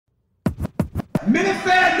Mini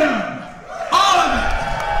fandom, all of it.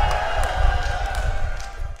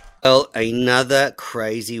 Well, another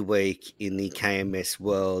crazy week in the KMS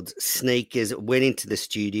world. Sneakers went into the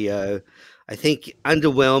studio. I think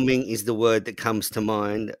underwhelming is the word that comes to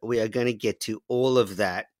mind. We are going to get to all of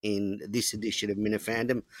that in this edition of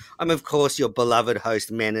Minifandom. I'm, of course, your beloved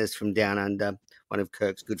host, Manners from Down Under, one of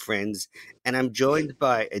Kirk's good friends, and I'm joined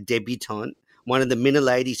by a debutante, one of the Minna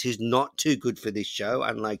ladies who's not too good for this show,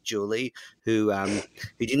 unlike Julie, who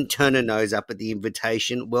didn't turn her nose up at the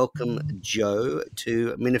invitation. Welcome, Joe,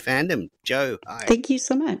 to Minifandom. Joe, hi. Thank you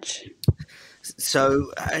so much.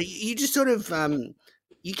 So you just sort of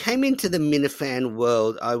you came into the Minifan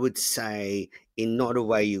world, I would say, in not a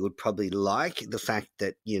way you would probably like. The fact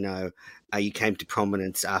that you came to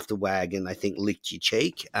prominence after WAG and I think licked your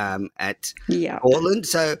cheek at Portland.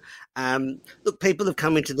 So look, people have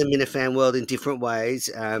come into the Minifan world in different ways.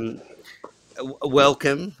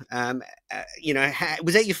 Welcome.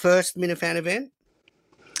 Was that your first Minifan event?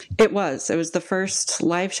 It was. It was the first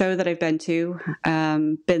live show that I've been to.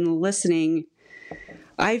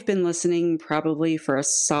 I've been listening probably for a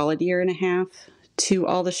solid year and a half to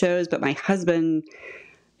all the shows, but my husband,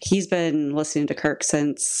 he's been listening to Kirk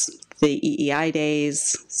since the EEI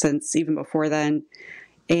days, since even before then.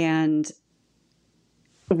 And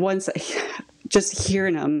once just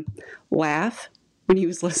hearing him laugh when he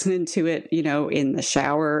was listening to it, in the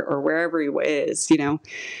shower or wherever he is,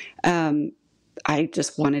 I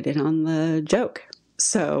just wanted in on the joke.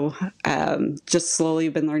 So just slowly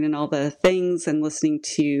been learning all the things and listening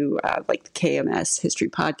to like the KMS History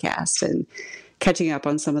Podcast and catching up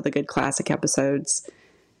on some of the good classic episodes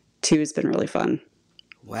too. Has been really fun.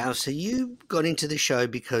 Wow. So you got into the show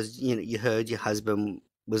because, you heard your husband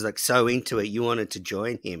was like so into it, you wanted to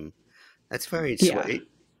join him. That's very sweet. Yeah.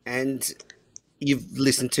 And you've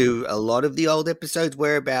listened to a lot of the old episodes.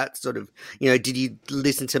 Whereabouts sort of, did you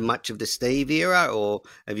listen to much of the Steve era or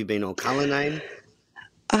have you been on Color Name?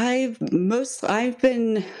 I've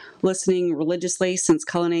been listening religiously since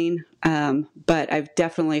Cullinane, but I've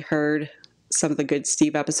definitely heard some of the good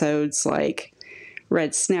Steve episodes like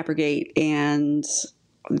Red Snappergate and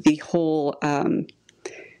the whole,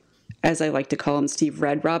 as I like to call him, Steve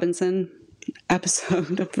Red Robinson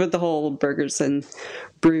episode with the whole burgers and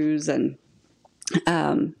brews and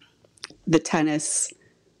the tennis,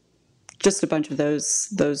 just a bunch of those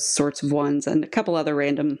sorts of ones and a couple other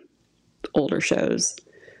random older shows.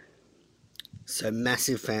 So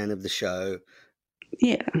massive fan of the show.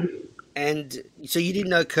 Yeah. And so you didn't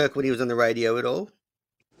know Kirk when he was on the radio at all?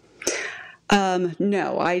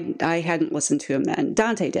 No, I hadn't listened to him then.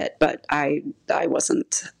 Dante did, but I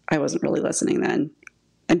wasn't really listening then.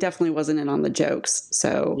 And definitely wasn't in on the jokes.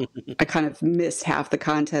 So I kind of missed half the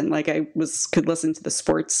content. Like I could listen to the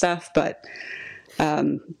sports stuff, but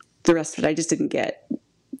the rest of it I just didn't get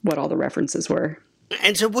what all the references were.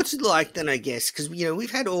 And so what's it like then, I guess? Because,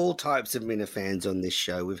 we've had all types of Minifans on this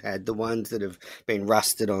show. We've had the ones that have been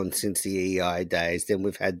rusted on since the EI days. Then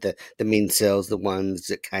we've had the Mincels, the ones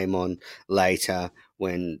that came on later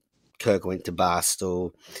when Kirk went to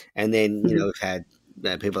Barstool. And then, we've had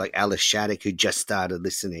people like Alice Shattuck who just started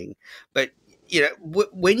listening. But,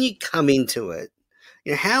 when you come into it,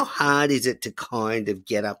 how hard is it to kind of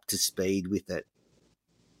get up to speed with it?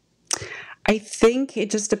 I think it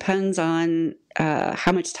just depends on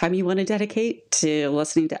how much time you want to dedicate to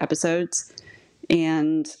listening to episodes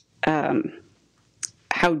and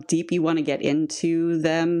how deep you want to get into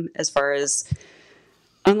them. As far as,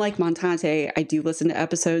 unlike Montante, I do listen to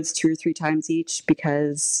episodes 2 or 3 times each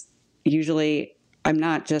because usually I'm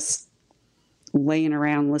not just laying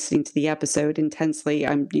around listening to the episode intensely.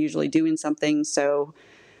 I'm usually doing something, so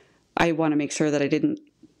I want to make sure that I didn't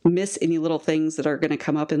miss any little things that are going to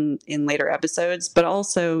come up in later episodes, but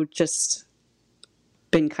also just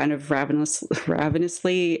been kind of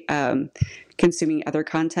ravenously consuming other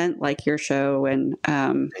content like your show and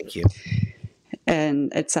Thank you.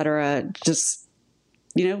 And etc. Just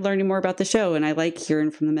learning more about the show, and I like hearing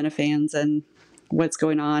from the Minifans and what's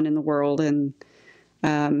going on in the world and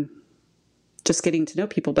just getting to know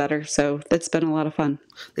people better. So that's been a lot of fun.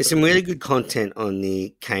 There's some really good content on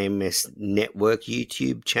the KMS Network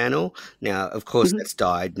YouTube channel. Now, of course, that's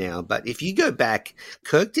died now. But if you go back,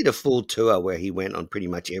 Kirk did a full tour where he went on pretty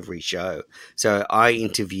much every show. So I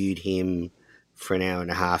interviewed him for an hour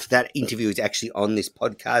and a half. That interview is actually on this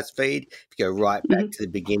podcast feed. If you go right back to the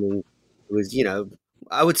beginning, it was,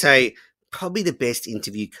 I would say probably the best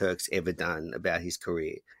interview Kirk's ever done about his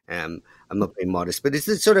career. I'm not being modest, but it's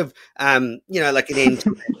a sort of, like an end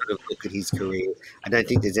sort of look at his career. I don't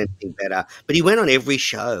think there's anything better. But he went on every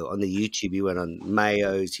show on the YouTube. He went on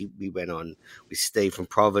Mayo's. He went on with Steve from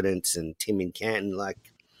Providence and Tim in Canton.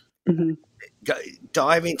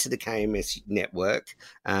 Dive into the KMS network.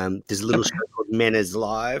 There's a little show called Mena's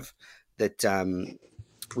Live that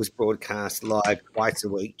was broadcast live twice a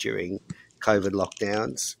week during COVID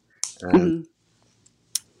lockdowns.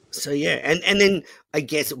 So yeah, and then I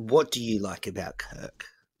guess, what do you like about Kirk?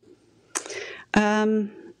 For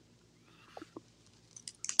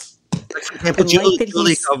example,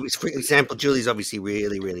 Julie's obviously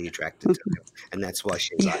really, really attracted to him, and that's why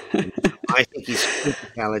she's like him. I think he's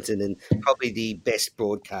super talented and probably the best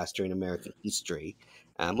broadcaster in American history.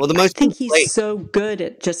 I think he's so good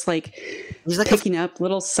at just picking up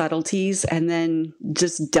little subtleties and then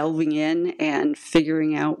just delving in and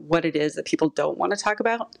figuring out what it is that people don't want to talk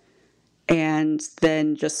about, and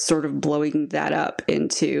then just sort of blowing that up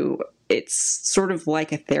into, it's sort of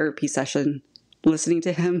like a therapy session listening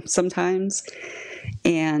to him sometimes.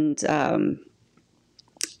 And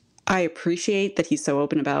I appreciate that he's so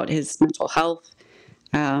open about his mental health.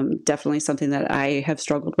 Definitely something that I have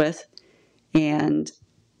struggled with. And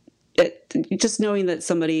just knowing that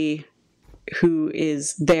somebody who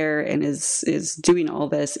is there and is doing all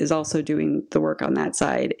this is also doing the work on that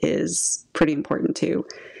side is pretty important too.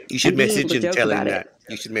 You should message him and tell him that.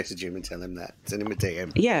 You should message him and tell him that. Send him a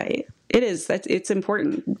DM. Yeah, it is. It's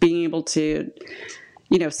important being able to,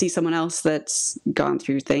 see someone else that's gone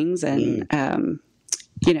through things and,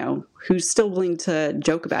 who's still willing to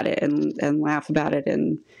joke about it and laugh about it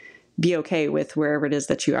and be okay with wherever it is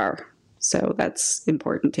that you are. So that's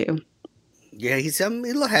important too. Yeah, he's a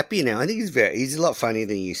lot happier now. I think he's a lot funnier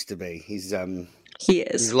than he used to be. He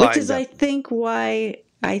is, which is I think why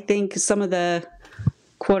I think some of the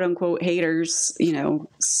quote unquote haters,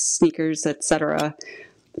 sneakers, etc.,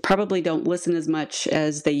 probably don't listen as much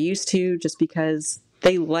as they used to, just because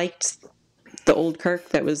they liked the old Kirk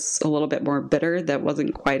that was a little bit more bitter, that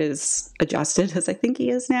wasn't quite as adjusted as I think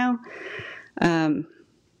he is now.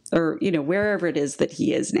 Or, wherever it is that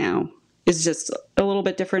he is now is just a little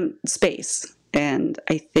bit different space. And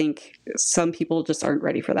I think some people just aren't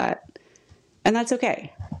ready for that. And that's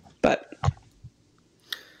okay. But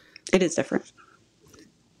it is different.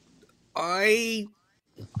 I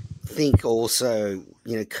think also,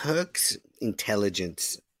 Kirk's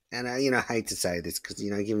intelligence, and I hate to say this because,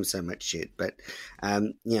 I give him so much shit, but,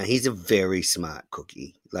 he's a very smart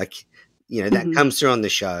cookie. That comes through on the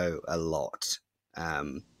show a lot.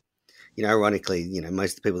 Ironically,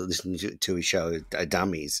 most of the people that listen to his show are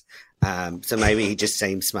dummies. So maybe he just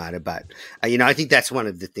seems smarter, but, I think that's one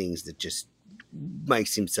of the things that just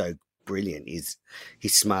makes him so brilliant is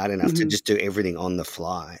he's smart enough to just do everything on the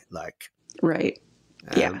fly. Right.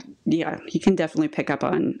 Yeah. He can definitely pick up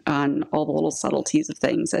on all the little subtleties of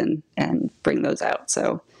things and bring those out.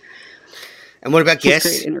 So. And what about guests?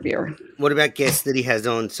 He's a great interviewer. What about guests that he has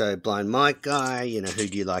on? So Blind Mike guy, who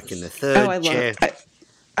do you like in the third chair?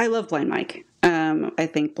 I love Blind Mike. I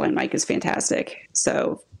think Blind Mike is fantastic.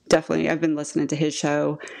 So definitely I've been listening to his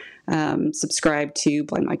show, subscribe to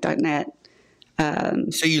blindmike.net.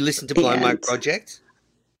 So you listen to Blind Mike Project?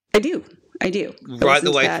 I do. Right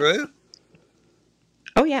the way through?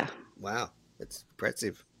 Oh, yeah. Wow. That's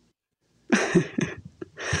impressive.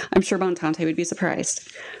 I'm sure Montante would be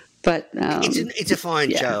surprised. But it's a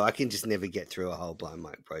fine show. I can just never get through a whole Blind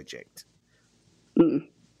Mike Project.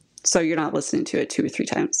 So you're not listening to it 2 or 3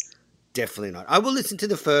 times? Definitely not. I will listen to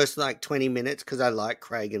the first 20 minutes because I like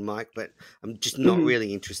Craig and Mike, but I'm just not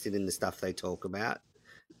really interested in the stuff they talk about.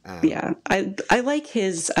 I like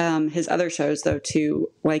his other shows though too,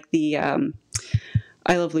 like the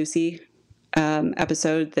I Love Lucy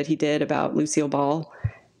episode that he did about Lucille Ball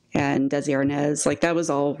and Desi Arnaz. That was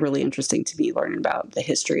all really interesting to me, learning about the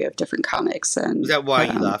history of different comics. And is that Why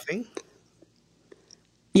Are You Laughing?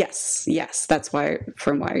 Yes, that's Why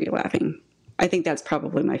Are You Laughing? I think that's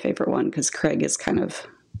probably my favorite one because Craig is kind of,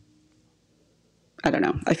 I don't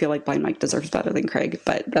know. I feel like Blind Mike deserves better than Craig,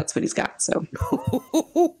 but that's what he's got. So,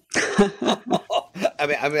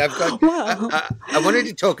 I wanted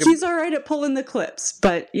to talk. He's all right at pulling the clips,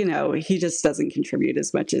 but he just doesn't contribute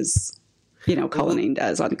as much as Cullinane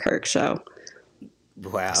does on Kirk's show.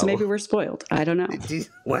 Wow. So maybe we're spoiled. I don't know.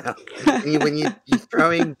 Wow. When you're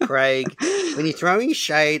throwing Craig, when you're throwing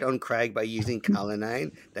shade on Craig by using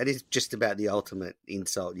Cullinane, that is just about the ultimate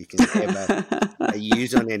insult you can ever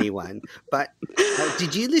use on anyone. But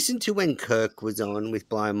did you listen to when Kirk was on with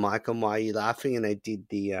Blind Mike on Why Are You Laughing and they did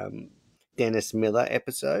the Dennis Miller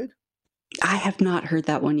episode? I have not heard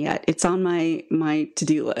that one yet. It's on my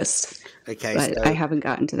to-do list, Okay, but so I haven't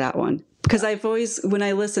gotten to that one because I've always, when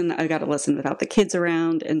I listen, I got to listen without the kids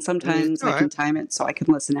around, and sometimes all I can right. time it so I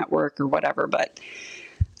can listen at work or whatever. But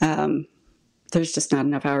there's just not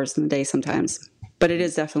enough hours in the day sometimes. But it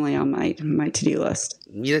is definitely on my to-do list,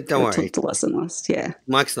 Don't or worry. to listen list. Yeah.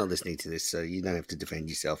 Mike's not listening to this, so you don't have to defend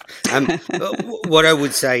yourself. What I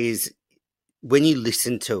would say is, when you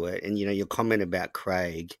listen to it, and your comment about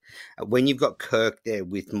Craig, when you've got Kirk there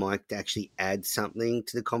with Mike to actually add something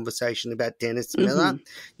to the conversation about Dennis Miller,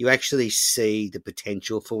 you actually see the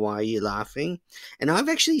potential for Why Are You Laughing? And I've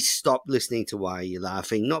actually stopped listening to Why Are You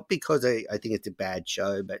Laughing, not because I think it's a bad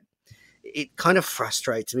show, but it kind of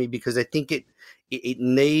frustrates me because I think it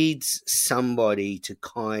needs somebody to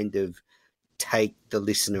kind of take the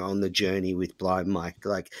listener on the journey with Blind Mike,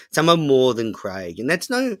 like someone more than Craig. And that's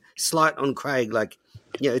no slight on Craig. Like,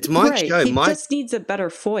 it's Mike's Right. show. He Mike, just needs a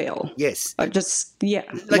better foil. yes, Like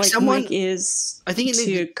like someone. Mike is I think it to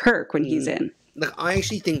needs. Kirk when he's in. Like, I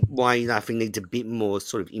actually think Why Are You Laughing needs a bit more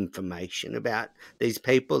sort of information about these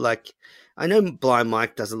people. Like, I know Blind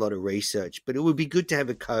Mike does a lot of research, but it would be good to have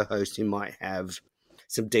a co-host who might have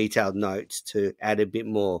some detailed notes to add a bit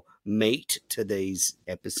more meat to these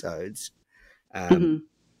episodes. But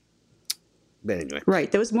anyway, Right.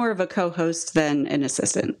 There was more of a co-host than an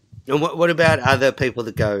assistant. and what about other people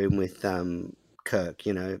that go in with Kirk?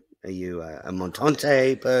 Are you a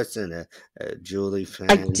Montante person, a Julie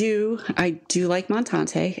fan? I do like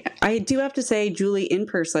Montante. I do have to say Julie in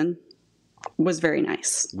person was very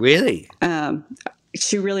nice. Really?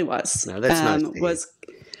 She really was. No, that's nice to hear. Was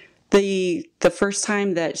the first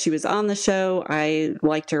time that she was on the show, I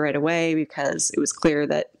liked her right away because it was clear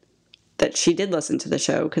that she did listen to the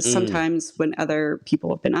show. Because sometimes when other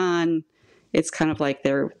people have been on, it's kind of like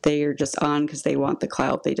they're just on because they want the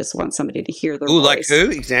clout. They just want somebody to hear their voice. Like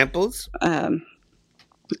who? Examples?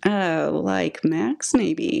 Like Max,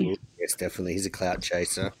 maybe. Yes, definitely. He's a clout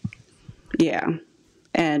chaser. Yeah,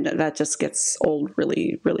 and that just gets old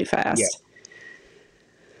really, really fast. Yeah.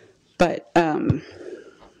 But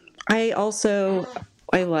I also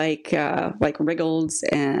like Riggles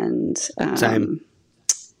and Same.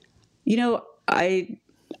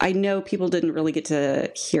 I know people didn't really get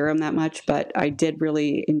to hear him that much, but I did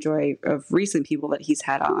really enjoy of recent people that he's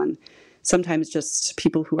had on. Sometimes just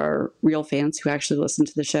people who are real fans who actually listen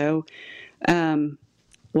to the show,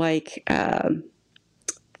 like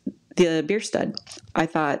the Beer Stud. I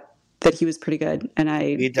thought that he was pretty good, and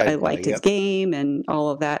I liked his game and all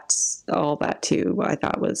of that. All that too, I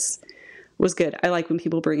thought was good. I like when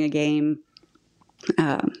people bring a game.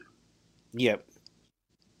 Yep.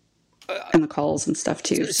 And the calls and stuff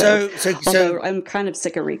too. So I'm kind of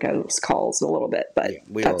sick of Rico's calls a little bit, but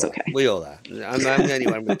that's okay. We all are. I'm the only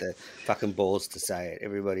one with the fucking balls to say it.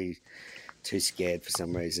 Everybody's too scared for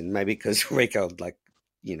some reason. Maybe because Rico would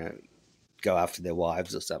go after their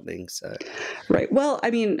wives or something. So right. Well,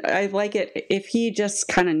 I mean, I like it if he just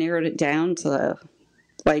kind of narrowed it down to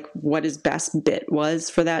what his best bit was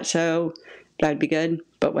for that show. That'd be good.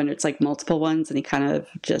 But when it's multiple ones and he kind of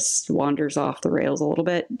just wanders off the rails a little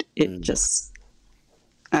bit, it just,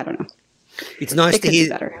 I don't know. It's nice to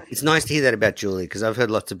hear. It's nice to hear that about Julie because I've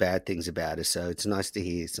heard lots of bad things about her. So it's nice to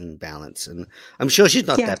hear some balance, and I'm sure she's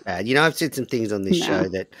not that bad. I've said some things on this show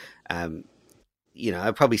that,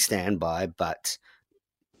 I probably stand by, but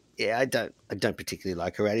yeah, I don't particularly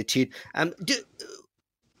like her attitude. I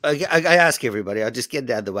ask everybody. I'll just get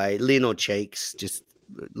it out of the way. Lynn or Cheeks? Just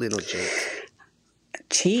Lynn or Cheeks?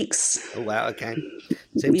 Cheeks. Oh wow! Okay.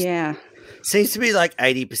 Seems to be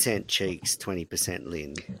 80% Cheeks, 20%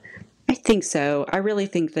 Lynn. I think so. I really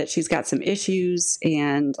think that she's got some issues,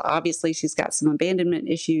 and obviously she's got some abandonment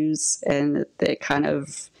issues, and it kind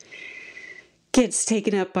of gets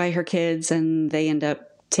taken up by her kids, and they end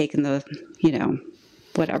up taking the,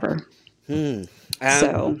 whatever.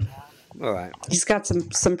 So, all right. She's got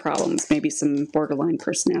some problems, maybe some borderline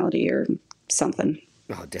personality or something.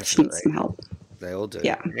 Oh, definitely. She needs some help. They all do.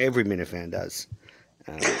 Yeah. Every Minifan does.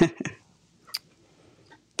 And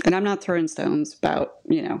I'm not throwing stones about,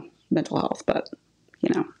 mental health, but,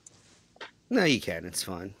 No, you can. It's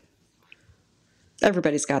fine.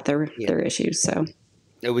 Everybody's got their issues, so.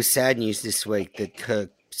 It was sad news this week that Kirk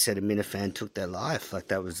said a Minifan took their life.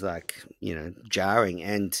 That was jarring.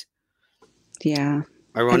 And yeah.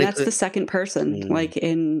 Ironically, and that's the second person, in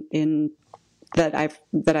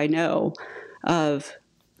that I know of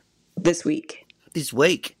this week. This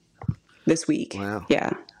week? Wow. Yeah.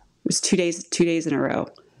 It was 2 days in a row.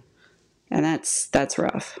 And that's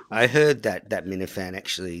rough. I heard that Minifan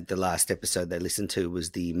actually, the last episode they listened to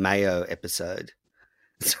was the Mayo episode.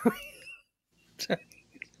 Sorry.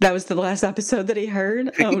 That was the last episode that he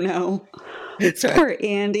heard? Oh, no. Sorry, Poor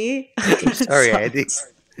Andy. sorry, Andy.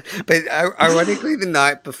 But ironically, the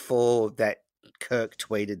night before that Kirk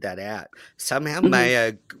tweeted that out, somehow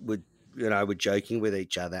Mayo would, were joking with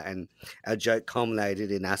each other, and our joke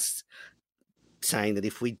culminated in us saying that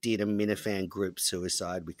if we did a Minifan group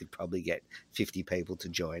suicide, we could probably get 50 people to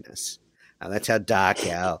join us. That's how dark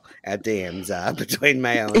our DMs are between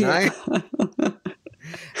Mayo and I.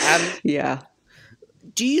 Yeah.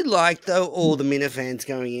 Do you like, though, all the Minifans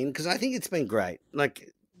going in? Because I think it's been great.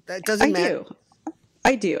 Like, that doesn't matter.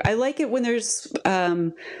 I do. I like it when there's,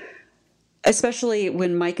 especially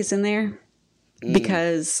when Mike is in there,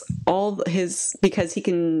 because because he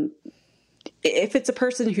can, if it's a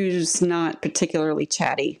person who's not particularly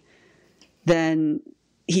chatty, then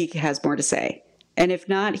he has more to say. And if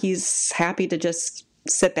not, he's happy to just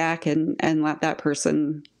sit back and let that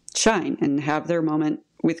person shine and have their moment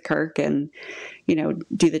with Kirk and,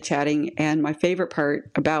 do the chatting. And my favorite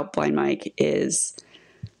part about Blind Mike is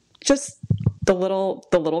just the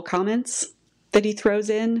little comments that he throws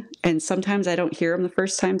in. And sometimes I don't hear them the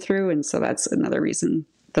first time through. And so that's another reason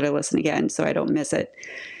that I listen again, so I don't miss it.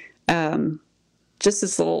 Just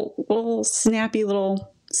this little snappy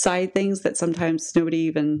little side things that sometimes nobody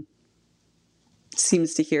even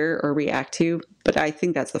seems to hear or react to. But I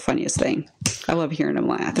think that's the funniest thing. I love hearing him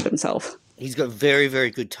laugh at himself. He's got very, very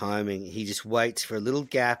good timing. He just waits for a little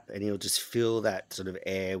gap and he'll just fill that sort of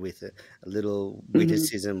air with a little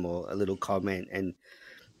witticism or a little comment. And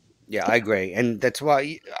yeah, I agree. And that's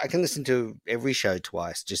why I can listen to every show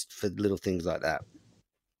twice just for little things like that.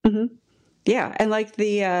 Mm-hmm. Yeah. And like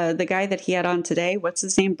the guy that he had on today, what's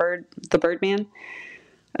his name? The Birdman.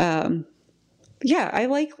 Yeah, I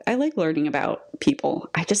like learning about people.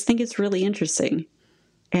 I just think it's really interesting.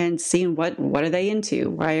 And seeing what are they into?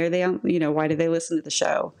 Why are they on? Why do they listen to the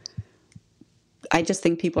show? I just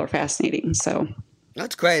think people are fascinating. So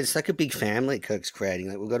that's great. It's like a big family Kirk's creating.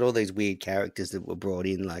 Like we've got all these weird characters that were brought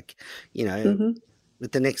in. Like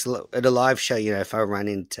with the at a live show, if I run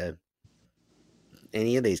into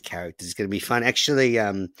any of these characters, it's going to be fun. Actually,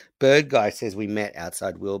 Bird Guy says we met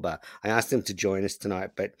outside Wilbur. I asked him to join us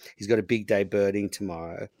tonight, but he's got a big day birding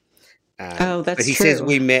tomorrow. That's but he true. says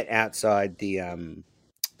we met outside the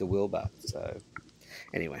Wilbur. So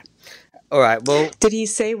anyway, all right. Well, did he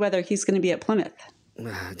say whether he's going to be at Plymouth?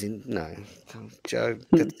 I didn't know, Joe.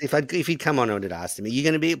 If he'd come on, I would have asked him. Are you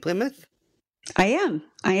going to be at Plymouth? I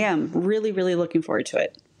am really, really looking forward to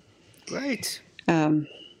it. Great.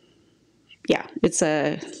 Yeah, it's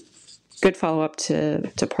a good follow up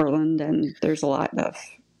to Portland, and there's a lot of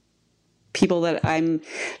people that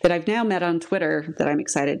I've now met on Twitter that I'm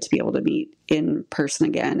excited to be able to meet in person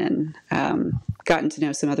again, and gotten to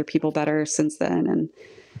know some other people better since then. And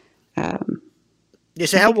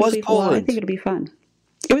so how was Portland? I think it'll be fun.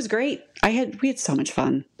 It was great. We had so much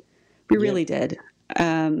fun. We really did.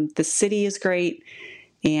 The city is great,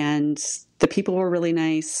 and the people were really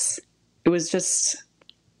nice. It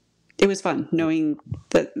was fun knowing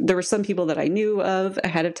that there were some people that I knew of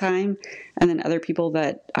ahead of time, and then other people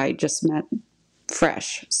that I just met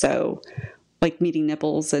fresh. So like meeting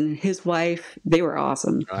Nipples and his wife, they were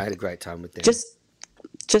awesome. I had a great time with them.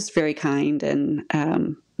 Just very kind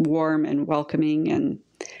and warm and welcoming. And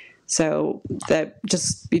so that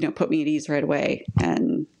just, put me at ease right away,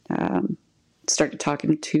 and started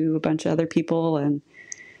talking to a bunch of other people, and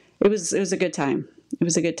it was a good time. It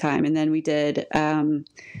was a good time. And then we did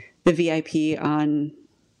the VIP on,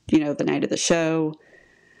 the night of the show,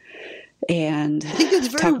 and I think it's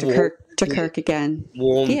very talked to Kirk again.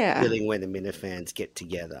 Warm feeling when the Minifans get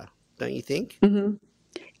together, don't you think? Mm-hmm.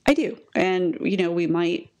 I do. And, we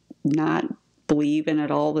might not believe in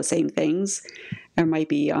at all the same things, or might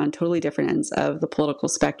be on totally different ends of the political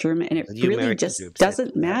spectrum, and it really just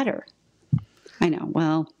doesn't matter. I know.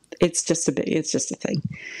 Well, it's just a thing.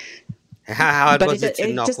 How hard was it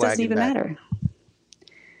to knock just doesn't even matter.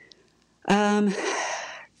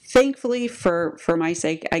 Thankfully for my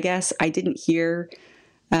sake, I guess, I didn't hear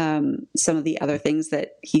some of the other things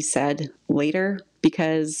that he said later,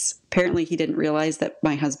 because apparently he didn't realize that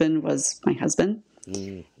my husband was my husband,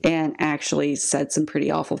 and actually said some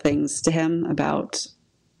pretty awful things to him about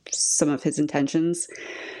some of his intentions.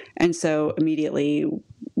 And so immediately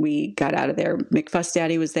we got out of there. McFuss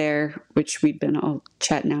Daddy was there, which we'd been all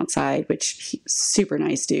chatting outside, which super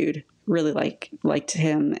nice dude, really liked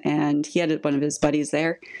him. And he had one of his buddies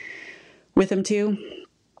there with him too.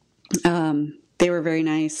 They were very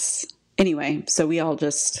nice. Anyway, so we all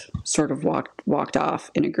just sort of walked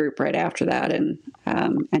off in a group right after that, and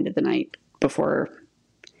ended the night before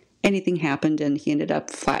anything happened. And he ended up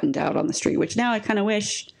flattened out on the street, which now I kind of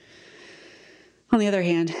wish On the other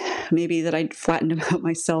hand, maybe that I'd flattened him out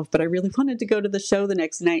myself, but I really wanted to go to the show the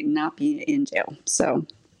next night and not be in jail. So,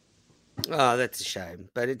 Oh, that's a shame.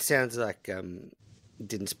 But it sounds like it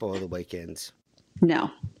didn't spoil the weekends.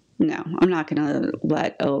 no, I'm not going to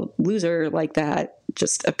let a loser like that,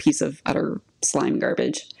 just a piece of utter slime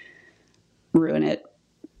garbage, ruin it.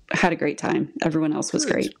 Had a great time. Everyone else was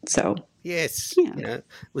Good. great. So, Yes. yeah. You know,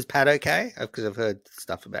 was Pat okay? Because I've heard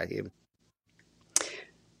stuff about him.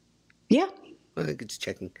 Yeah. I think it's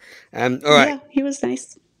checking. All right. Yeah, he was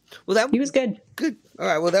nice. Well, He was good. Good. All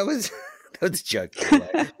right. Well, that was that was a joke. By the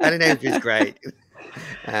way. I don't know if it's great.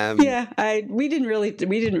 Yeah, we didn't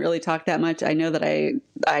really talk that much. I know that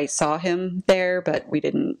I saw him there, but we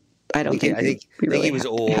didn't. I don't think. I think really he was had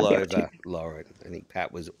all the over opportunity. Lauren. I think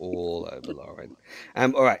Pat was all over Lauren.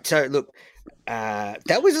 All right. So look,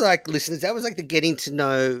 that was like, listeners. That was like the getting to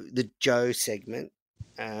know the Joe segment.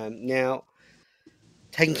 Now,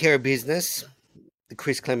 taking care of business, the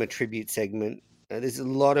Chris Clemmer tribute segment. There's a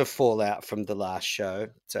lot of fallout from the last show.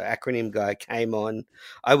 So acronym guy came on.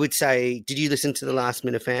 I would say, did you listen to the last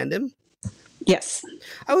minute fandom? Yes,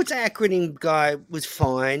 I would say acronym guy was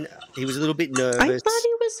fine. He was a little bit nervous. I thought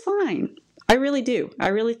he was fine. I really do. I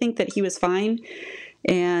really think that he was fine.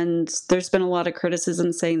 And there's been a lot of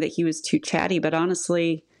criticism saying that he was too chatty, but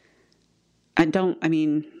honestly, I think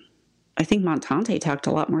Montante talked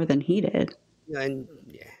a lot more than he did. And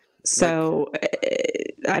yeah. So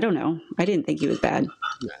I don't know. I didn't think he was bad.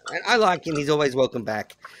 No, and I like him. He's always welcome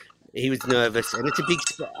back. He was nervous, and it's a big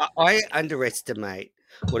spot. I underestimate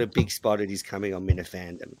what a big spot it is coming on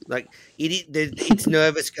Minifandom. Like it's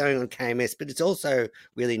nervous going on KMS, but it's also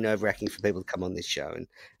really nerve wracking for people to come on this show.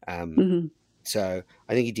 And so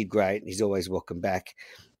I think he did great. He's always welcome back.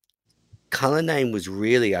 Cullinane was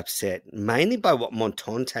really upset, mainly by what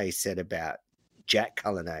Montante said about Jack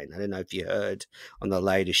Cullinane. I don't know if you heard on the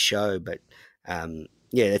latest show, but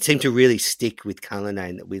yeah, it seemed to really stick with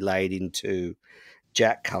Cullinane that we laid into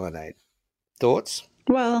Jack Cullinane. Thoughts?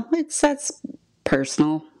 Well, that's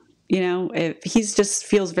personal. If he's just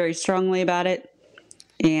feels very strongly about it,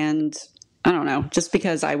 and I don't know, just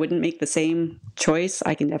because I wouldn't make the same choice,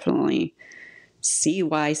 I can definitely see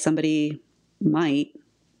why somebody might.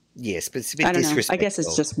 Yes, but it's a bit I don't know. disrespectful. I guess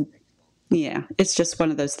it's just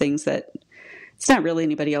one of those things that it's not really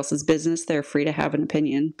anybody else's business. They're free to have an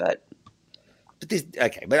opinion, but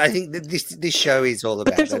I think that this show is all about.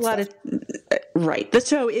 But there's a lot of right. The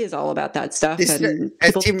show is all about that stuff, and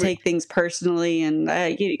people take things personally,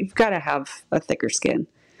 and you've got to have a thicker skin.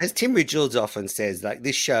 As Tim Richards often says, like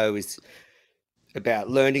this show is about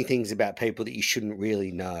learning things about people that you shouldn't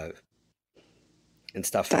really know, and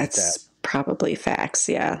stuff like that. That's probably facts,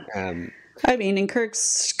 yeah. And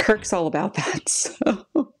Kirk's all about that. So.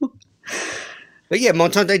 But yeah,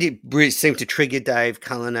 Montante did really seem to trigger Dave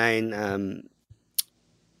Cullinane.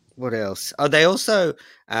 What else? Oh, they also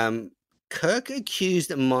Kirk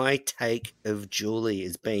accused my take of Julie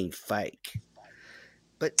as being fake,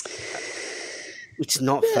 but it's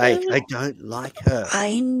not fake. I don't like her.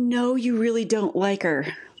 I know you really don't like her,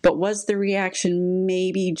 but was the reaction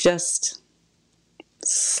maybe just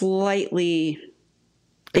slightly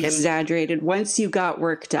exaggerated once you got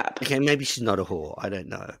worked up? Okay, maybe she's not a whore. I don't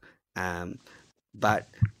know, but.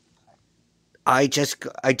 I just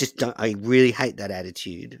don't. I really hate that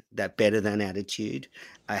attitude, that better than attitude.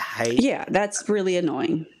 I hate. Yeah, that's really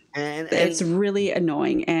annoying. And it's really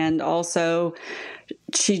annoying. And also,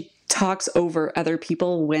 she talks over other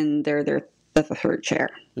people when they're the third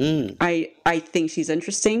chair. I think she's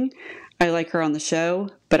interesting. I like her on the show,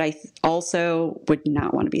 but I also would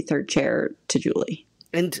not want to be third chair to Julie.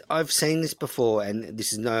 And I've seen this before, and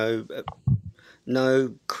this is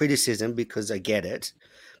no criticism because I get it.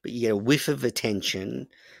 But you get a whiff of attention,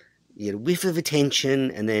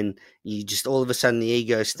 and then you just all of a sudden the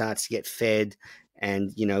ego starts to get fed,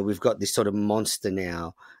 and we've got this sort of monster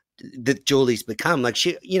now that Julie's become. Like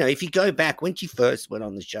she, if you go back when she first went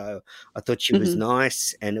on the show, I thought she was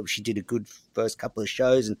nice, and she did a good first couple of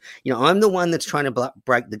shows. And I'm the one that's trying to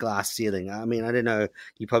break the glass ceiling. I mean, I don't know,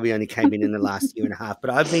 you probably only came in the last year and a half, but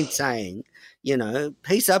I've been saying,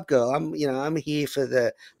 peace up, girl. I'm here for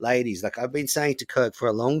the ladies. Like I've been saying to Kirk for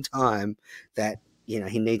a long time that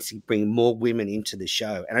he needs to bring more women into the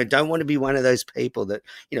show, and I don't want to be one of those people that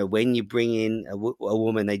when you bring in a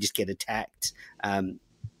woman, they just get attacked.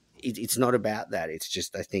 It's not about that. It's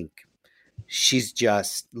just, I think she's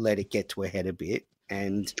just let it get to her head a bit.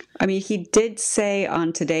 And I mean, he did say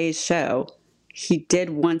on today's show, he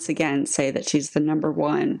did once again say that she's the number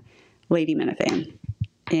one Lady Minifan.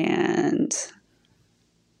 And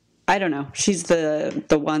I don't know. She's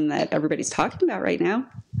the one that everybody's talking about right now.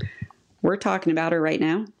 We're talking about her right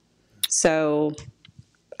now. So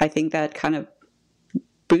I think that kind of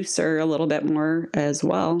boosts her a little bit more as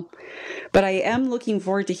well. But I am looking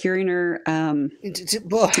forward to hearing her and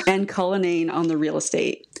Cullinane on the real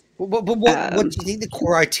estate. What do you think the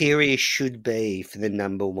criteria should be for the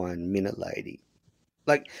number one minute lady?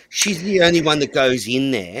 Like, she's the only one that goes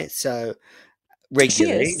in there, so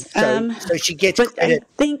regularly. She is. So she gets but credit.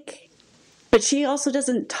 But she also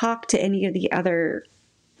doesn't talk to any of the other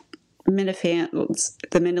Minifans,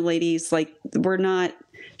 the Minute ladies. Like,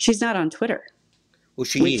 she's not on Twitter. Well,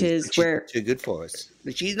 which is where she's too good for us.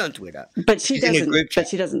 But she's on Twitter. But she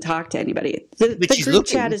doesn't talk to anybody. The group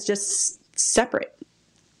chat is just separate.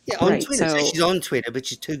 Yeah, on Twitter. So she's on Twitter, but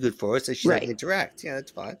she's too good for us, so she doesn't interact. Yeah,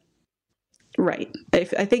 that's fine. Right.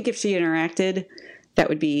 I think if she interacted, that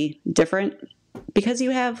would be different. Because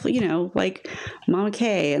you have, like Mama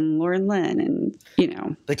Kay and Lauren Lynn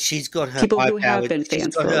and, But she's got her people who have been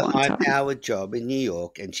fans for a long time. high-powered job in New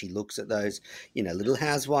York, and she looks at those, little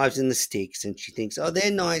housewives in the sticks, and she thinks, oh,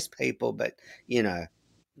 they're nice people, but, they can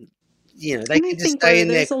just stay in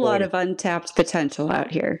their There's a lot of untapped potential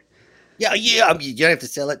out here. Yeah. You don't have to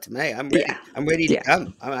sell it to me. I'm ready. Yeah. I'm ready to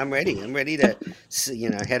come. I'm ready. I'm ready to,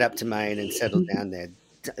 head up to Maine and settle down there.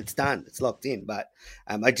 It's done. It's locked in. But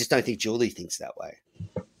I just don't think Julie thinks that way.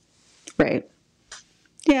 Right.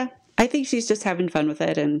 Yeah. I think she's just having fun with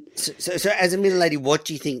it. And so as a middle lady, what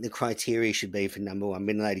do you think the criteria should be for number one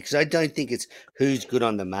middle lady? Because I don't think it's who's good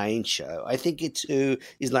on the main show. I think it's who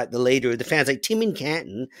is like the leader of the fans. Like Tim in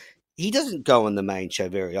Canton, he doesn't go on the main show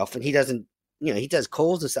very often. He doesn't. He does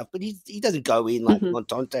calls and stuff, but he doesn't go in like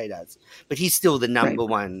Montante does. But he's still the number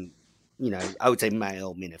one, I would say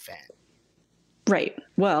male Minifan. Right.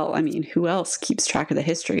 Well, I mean, who else keeps track of the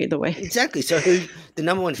history the way exactly? So who the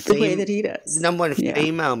number one the way that he does? The number one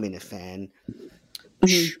female Minifan.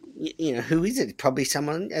 Who is it? Probably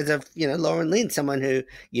someone Lauren Lynn, someone who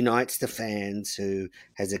unites the fans, who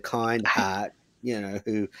has a kind heart,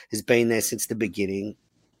 who has been there since the beginning.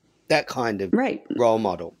 That kind of role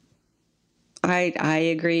model. I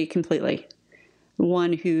agree completely.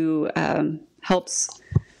 One who helps,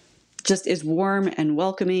 just is warm and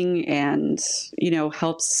welcoming and,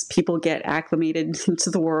 helps people get acclimated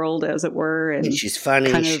to the world, as it were. And she's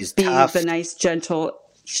funny. Kind of she's tough. The nice, gentle.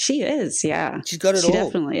 She is, yeah. She's got it all. She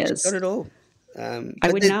definitely is. She's got it all.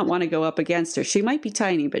 I would not want to go up against her. She might be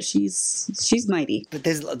tiny, but she's mighty. But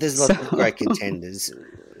there's lots of great contenders.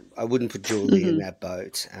 I wouldn't put Julie in that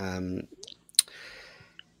boat.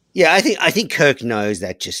 Yeah, I think Kirk knows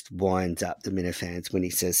that just winds up the Minifans when he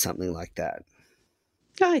says something like that.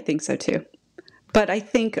 I think so too. But I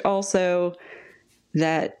think also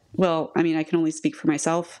that, well, I mean, I can only speak for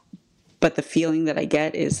myself, but the feeling that I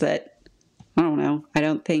get is that, I don't know, I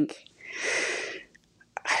don't think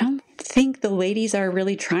the ladies are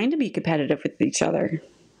really trying to be competitive with each other.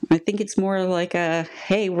 I think it's more like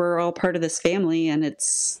hey, we're all part of this family and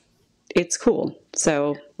it's cool.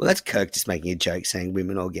 So, well, that's Kirk just making a joke saying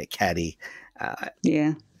women all get catty.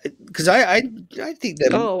 Yeah. Because I think that.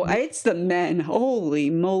 Oh, it's the men. Holy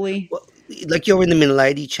moly! Well, like you're in the middle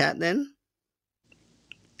lady chat then.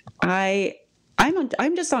 I'm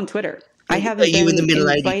just on Twitter. I haven't been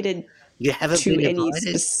invited you haven't to been any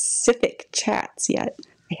invited? Specific chats yet.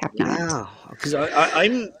 I have not. Wow, because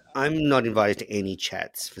I'm not invited to any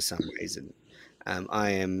chats for some reason. I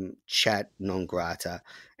am chat non grata,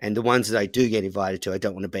 and the ones that I do get invited to, I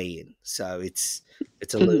don't want to be in. So it's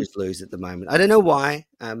a lose-lose at the moment. I don't know why.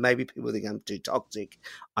 Maybe people think I'm too toxic.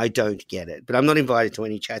 I don't get it, but I'm not invited to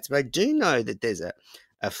any chats. But I do know that there's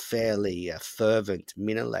a fairly fervent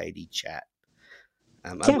Minna Lady chat.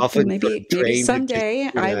 I've often maybe someday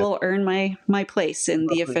I will earn my place in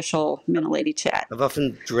the official Minna Lady chat. I've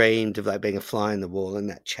often dreamed of like being a fly in the wall in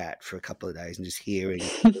that chat for a couple of days and just hearing,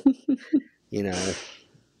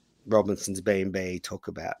 Robinson's B&B talk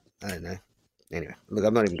about, I don't know. Anyway, look,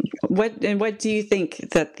 I'm not even. What do you think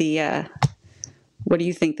that the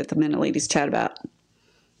Minna Ladies chat about?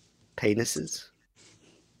 Penises.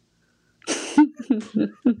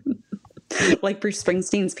 Like Bruce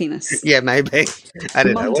Springsteen's penis. Yeah, maybe. I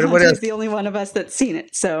don't know. What else? He's the only one of us that's seen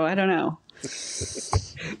it, so I don't know.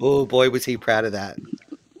 Oh boy, was he proud of that.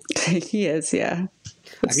 He is, yeah.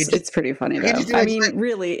 It's pretty funny though. I mean,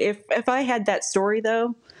 really, if I had that story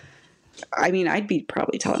though, I mean, I'd be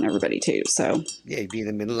probably telling everybody too. So yeah, you'd be in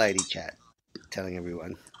the middle lady chat, telling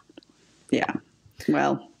everyone. Yeah.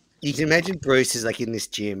 Well, you can imagine Bruce is like in this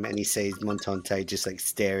gym and he sees Montante just like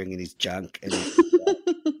staring at his junk and.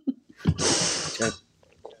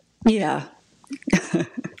 Yeah.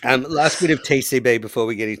 Last bit of TCB before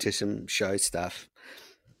we get into some show stuff.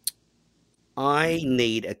 I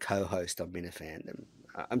need a co-host on Minifandom.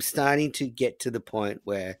 I'm starting to get to the point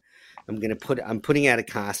where I'm putting out a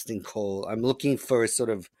casting call. I'm looking for a sort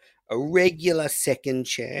of a regular second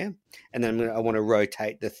chair, and then I want to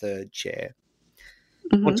rotate the third chair.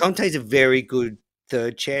 Mhm. Montante's a very good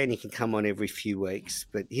third chair, and he can come on every few weeks,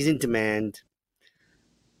 but he's in demand.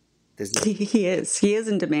 He is. He is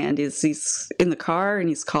in demand. He's in the car and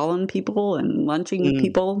he's calling people and lunching with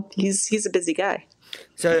people. He's a busy guy.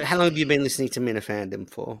 So, how long have you been listening to Minifandom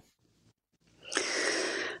for?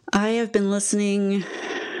 I have been listening.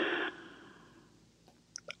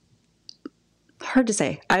 Hard to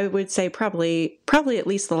say. I would say probably at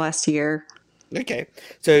least the last year. Okay,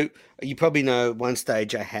 so you probably know at one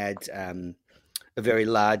stage I had a very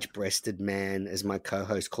large-breasted man as my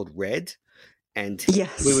co-host called Red, and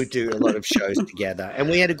Yes. we would do a lot of shows together, and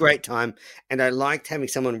we had a great time. And I liked having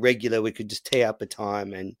someone regular. We could just tee up a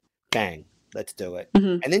time and bang, let's do it.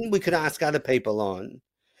 Mhm. And then we could ask other people on.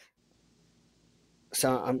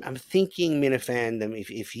 So I'm thinking, Minifandom,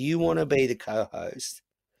 if you want to be the co-host,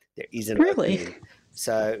 there is an Really? opening.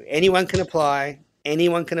 So anyone can apply.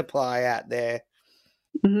 Anyone can apply out there.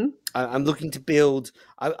 Mhm. I'm looking to build.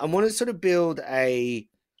 I want to sort of build a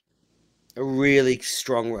really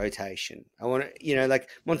strong rotation. I want to, like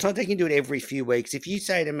Montante can do it every few weeks. If you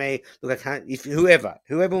say to me, look, I can't. If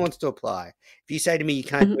whoever wants to apply, if you say to me you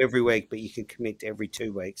can't do every week, but you can commit to every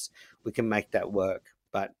 2 weeks, we can make that work.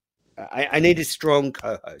 But I need a strong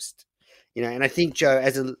co-host, and I think Joe,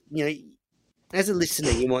 as a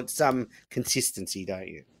listener, you want some consistency, don't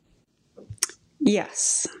you?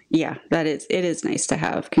 Yes. Yeah, it is nice to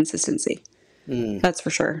have consistency. That's for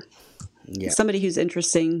sure. Yeah. Somebody who's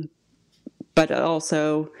interesting, but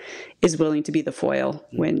also is willing to be the foil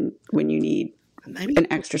when you need an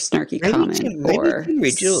extra snarky comment or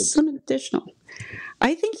some additional.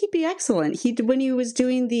 I think he'd be excellent. When he was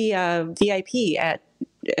doing the VIP at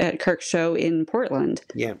Kirk's show in Portland.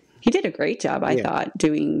 Yeah. He did a great job, I thought,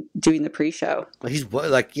 doing the pre-show. He's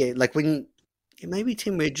maybe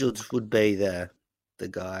Tim Richards would be the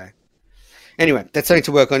guy. Anyway, that's something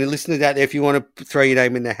to work on. Listeners out there, if you want to throw your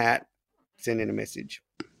name in the hat, send in a message.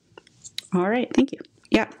 All right, thank you.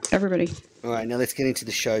 Yeah, everybody. All right, now let's get into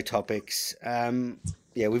the show topics.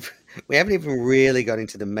 We haven't even really got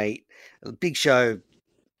into the meat. A big show,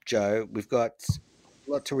 Joe. We've got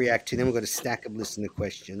a lot to react to. Then we've got a stack of listener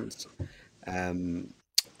questions.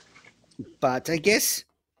 But I guess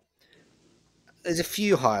there's a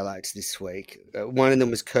few highlights this week. One of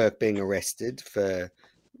them was Kirk being arrested for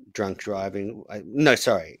drunk driving.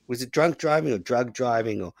 Was it drunk driving or drug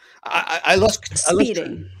driving? Or I lost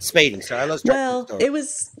speeding. Speeding. Sorry, I lost track of the story.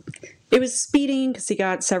 It was speeding because he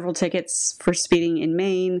got several tickets for speeding in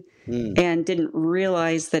Maine and didn't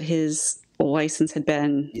realize that his license had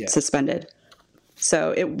been suspended.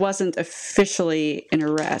 So it wasn't officially an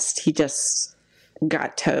arrest. He just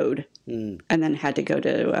got towed and then had to go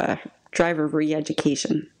to driver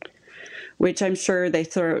re-education, which I'm sure they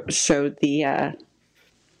showed the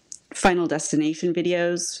Final Destination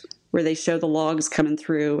videos where they show the logs coming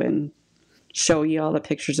through and show you all the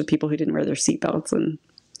pictures of people who didn't wear their seatbelts and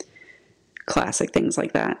classic things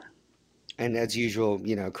like that. And as usual,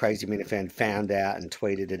 Crazy Minifan found out and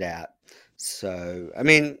tweeted it out. So, I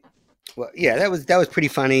mean, that was pretty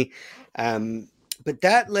funny. But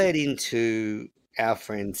that led into our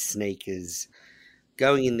friend Sneakers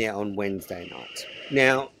going in there on Wednesday night.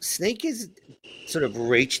 Now, Sneakers sort of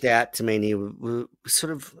reached out to me, and there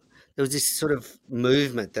was this sort of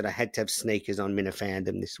movement that I had to have Sneakers on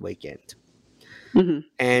Minifandom this weekend. Mm-hmm.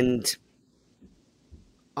 And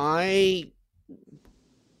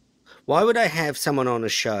why would I have someone on a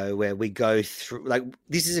show where we go through,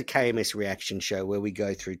 this is a KMS reaction show where we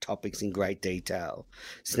go through topics in great detail.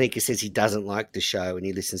 Sneaker says he doesn't like the show and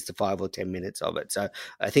he listens to 5 or 10 minutes of it. So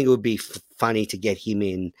I think it would be funny to get him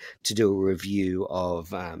in to do a review of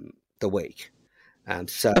the week. Of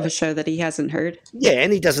a show that he hasn't heard. Yeah,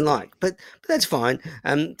 and he doesn't like, but that's fine.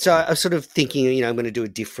 So I was sort of thinking, I'm going to do a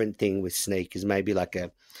different thing with Sneakers, maybe like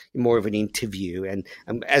more of an interview. And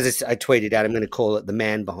as I tweeted out, I'm going to call it the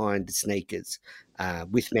man behind the sneakers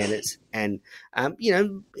with manners. And,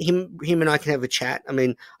 him and I can have a chat. I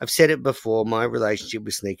mean, I've said it before. My relationship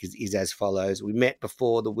with Sneakers is as follows. We met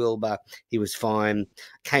before the Wilbur. He was fine.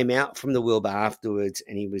 Came out from the Wilbur afterwards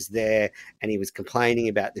and he was there and he was complaining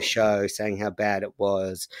about the show, saying how bad it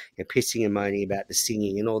was, pissing and moaning about the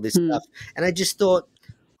singing and all this stuff. And I just thought,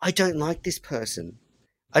 I don't like this person.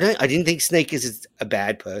 I didn't think Sneakers is a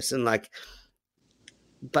bad person,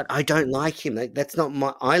 but I don't like him. That's not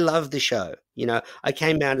I love the show. I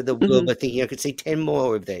came out of the Wilbur thinking I could see 10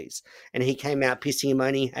 more of these. And he came out pissing and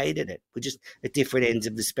moaning, he hated it. We're just at different ends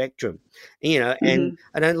of the spectrum. And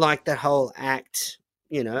I don't like that whole act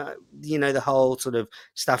You know, the whole sort of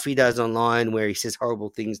stuff he does online where he says horrible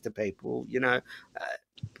things to people.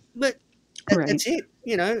 But Right. that's it.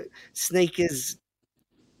 Sneakers.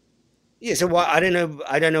 Yeah, so why I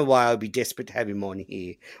don't know why I'd be desperate to have him on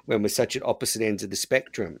here when we're such at opposite ends of the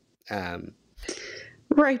spectrum. Um,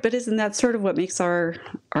 Right, but isn't that sort of what makes our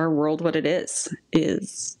world what it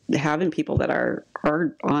is having people that are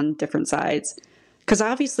on different sides? Because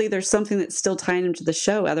obviously there's something that's still tying him to the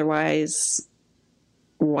show. Otherwise,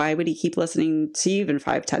 why would he keep listening to you even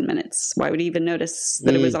 5-10 minutes? Why would he even notice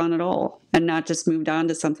that it was on at all and not just moved on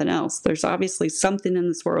to something else? There's obviously something in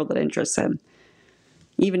this world that interests him,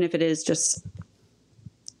 even if it is just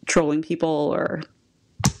trolling people or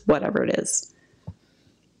whatever it is.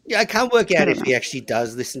 yeah, I can't work I out don't if he know. actually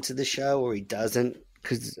does listen to the show or he doesn't,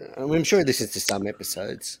 because I'm sure he listens to some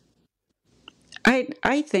episodes.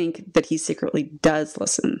 I think that he secretly does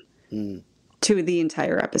listen Mm. to the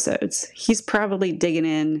entire episodes. He's probably digging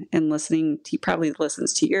in and listening. He probably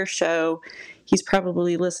listens to your show. He's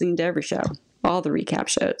probably listening to every show, all the recap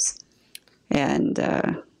shows. And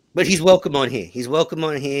But he's welcome on here. He's welcome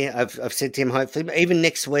on here. I've said to him, hopefully, even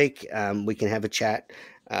next week, we can have a chat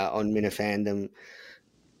on Minifandom.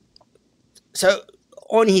 So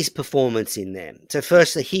on his performance in there. So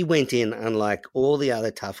firstly, he went in unlike all the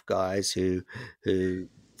other tough guys who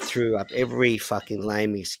threw up every fucking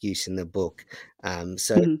lame excuse in the book.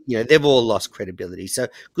 So they've all lost credibility. So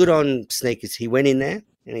good on Sneakers. He went in there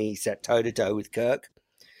and he sat toe to toe with Kirk.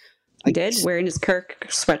 he did, wearing his Kirk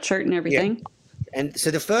sweatshirt and Yeah. everything. And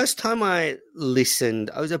so the first time I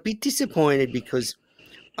listened, I was a bit disappointed because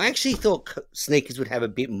I actually thought Sneakers would have a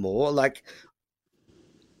bit more. Like,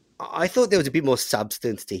 I thought there was a bit more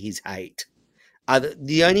substance to his hate.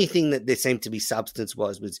 The only thing that there seemed to be substance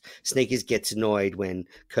was Sneakers gets annoyed when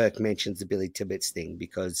Kirk mentions the Billy Tibbets thing,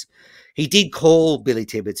 because he did call Billy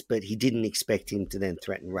Tibbets, but he didn't expect him to then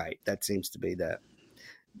threaten rape. That seems to be the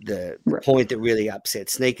Right. point that really upset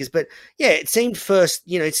Sneakers. But yeah, it seemed first,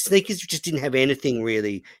 Sneakers just didn't have anything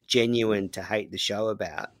really genuine to hate the show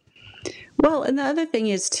about. Well, and the other thing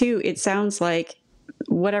is, too, it sounds like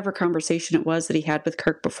whatever conversation it was that he had with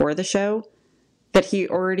Kirk before the show, that he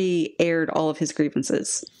already aired all of his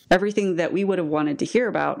grievances. Everything that we would have wanted to hear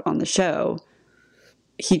about on the show,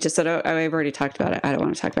 he just said, "Oh, I've already talked about it. I don't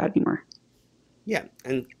want to talk about it anymore." Yeah,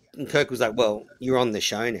 and Kirk was like, well, you're on the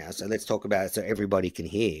show now, so let's talk about it so everybody can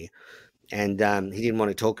hear. And he didn't want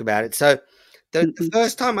to talk about it. So the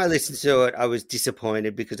first time I listened to it, I was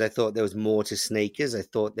disappointed because I thought there was more to Sneakers. I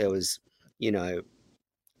thought there was,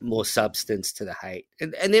 more substance to the hate.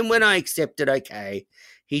 And then when I accepted, okay,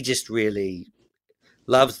 he just really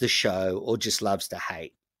loves the show or just loves to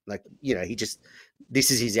hate. Like, this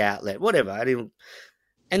is his outlet, whatever.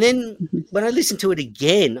 And then when I listened to it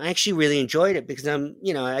again, I actually really enjoyed it because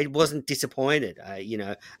I wasn't disappointed. I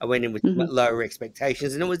went in with lower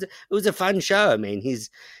expectations, and it was a fun show. I mean, he's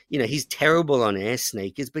terrible on air,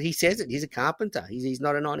 Sneakers, but he says it. He's a carpenter. He's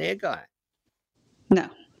not an on-air guy.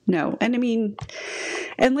 No, and I mean,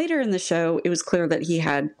 and later in the show, it was clear that he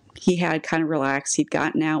had kind of relaxed. He'd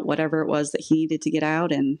gotten out whatever it was that he needed to get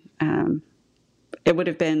out, and it would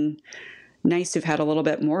have been nice to have had a little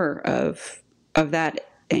bit more of that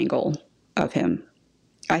angle of him.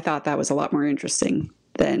 I thought that was a lot more interesting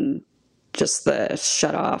than just the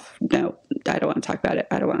shut off. No, I don't want to talk about it.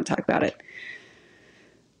 I don't want to talk about it.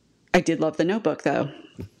 I did love the notebook, though.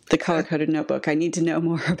 The color-coded notebook. I need to know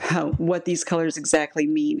more about what these colors exactly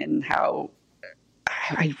mean and how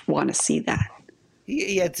I want to see that.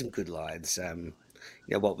 He had some good lines.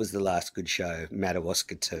 What was the last good show?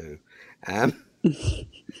 Madawaska 2.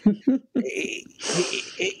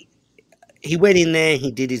 He went in there,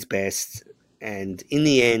 he did his best, and in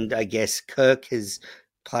the end, I guess Kirk has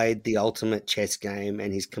played the ultimate chess game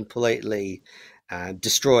and he's completely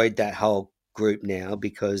destroyed that whole group now,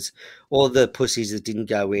 because all the pussies that didn't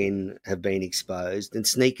go in have been exposed, and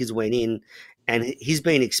Sneakers went in and he's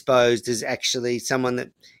been exposed as actually someone that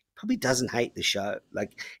probably doesn't hate the show.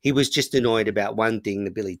 Like, he was just annoyed about one thing,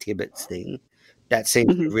 the Billy Tibbets thing. That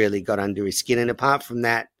seems to have really got under his skin, and apart from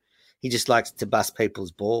that, he just likes to bust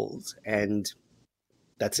people's balls, and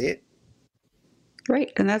that's it.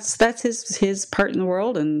 Right, and that's his part in the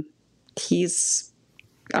world, and he's,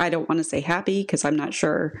 I don't want to say happy because I'm not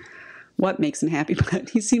sure what makes him happy, but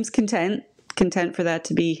he seems content for that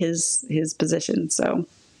to be his position. So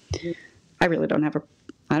I really don't have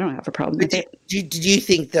a problem with it. Do you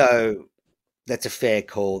think, though, that's a fair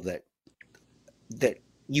call, that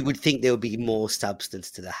you would think there would be more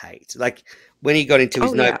substance to the hate? Like, when he got into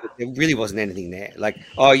his notebook, there really wasn't anything there. Like,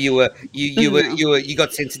 you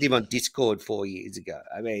got sensitive on Discord 4 years ago.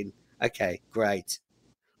 I mean, okay, great.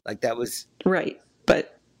 Like, that was right.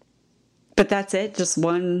 But that's it. Just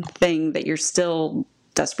one thing that you're still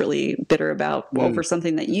desperately bitter about over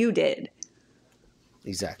something that you did.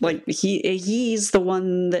 Exactly. Like he's the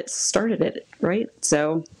one that started it, right?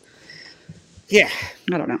 So yeah,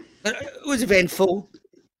 I don't know. but it was eventful.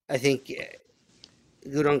 I think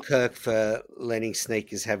good on Kirk for letting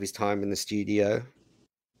Sneakers have his time in the studio.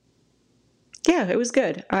 Yeah, it was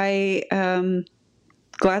good. I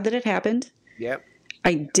glad that it happened. Yep.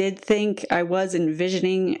 I did think I was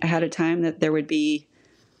envisioning ahead of time that there would be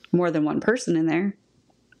more than one person in there,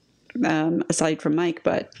 aside from Mike,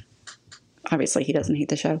 but obviously he doesn't hate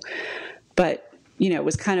the show. But, it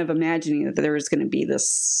was kind of imagining that there was going to be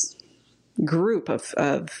this group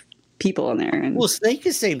of people in there. And Well,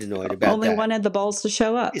 Sneakers seemed annoyed about only that. one had the balls to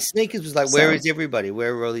show up. Sneakers was like, where is everybody?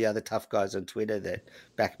 Where are all the other tough guys on Twitter that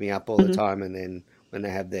back me up all the time? And then when they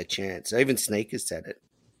have their chance, so even Sneakers said it.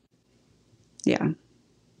 Yeah,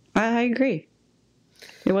 I agree.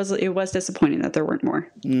 It was disappointing that there weren't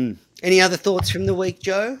more. Any other thoughts from the week,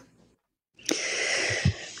 Joe?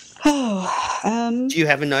 Do you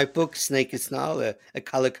have a notebook, Sneakers style, a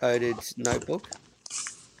color-coded notebook?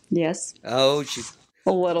 Yes. Oh,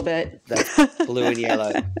 a little bit. That's blue and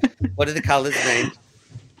yellow. What do the colors mean?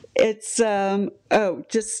 It's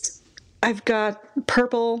just I've got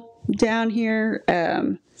purple down here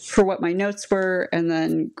for what my notes were, and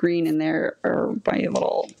then green in there are my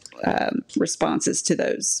little responses to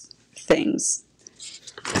those things,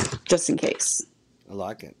 just in case. I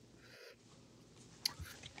like it.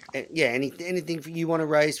 Yeah, anything you want to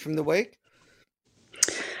raise from the week?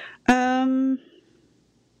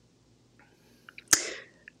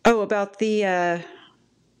 About the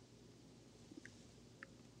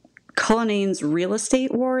Cullinane's real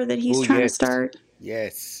estate war that he's trying to start.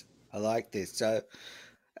 Yes, I like this. So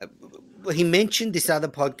he mentioned this other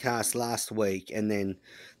podcast last week, and then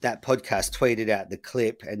that podcast tweeted out the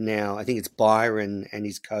clip, and now I think it's Byron and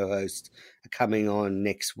his co-host are coming on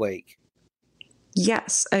next week.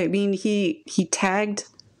 Yes, I mean he tagged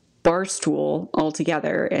Barstool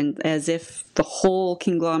altogether, and as if the whole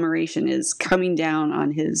conglomeration is coming down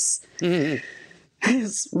on his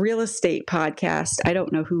his real estate podcast. I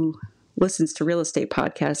don't know who listens to real estate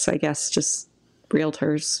podcasts. I guess just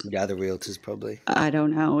realtors. The other realtors probably. I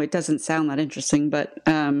don't know. It doesn't sound that interesting, but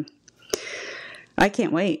I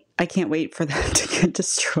can't wait. I can't wait for that to get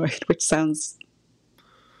destroyed, which sounds...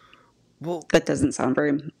 Well, that doesn't sound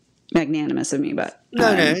very magnanimous of me, but...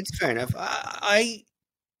 No, it's fair enough. I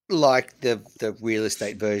like the real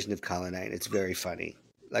estate version of Cullinane. It's very funny.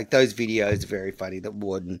 Like those videos are very funny that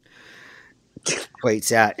Warden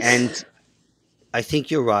tweets out. And I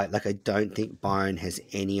think you're right. Like I don't think Byron has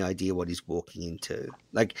any idea what he's walking into.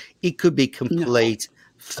 Like it could be complete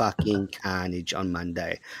fucking carnage on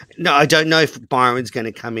Monday. No, I don't know if Byron's going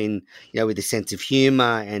to come in, with a sense of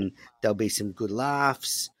humor and there'll be some good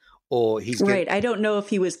laughs. Or he's right. I don't know if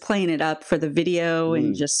he was playing it up for the video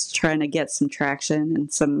and just trying to get some traction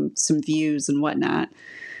and some views and whatnot.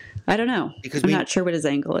 I don't know. Because I'm not sure what his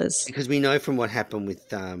angle is. Because we know from what happened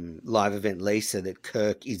with live event Lisa that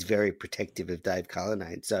Kirk is very protective of Dave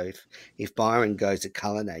Cullinane. So if Byron goes to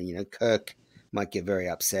Cullinane, Kirk might get very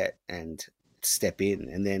upset and step in,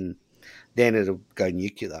 and then it'll go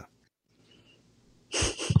nuclear.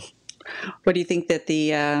 What do you think that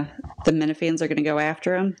the Minifans are going to go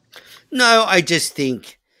after him? No, I just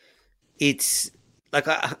think it's like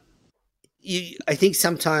I think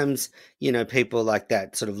sometimes people like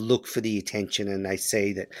that sort of look for the attention, and they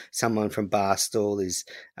see that someone from Barstool is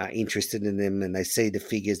interested in them, and they see the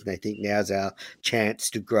figures, and they think now's our chance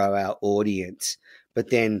to grow our audience. But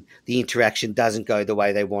then the interaction doesn't go the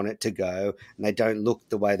way they want it to go, and they don't look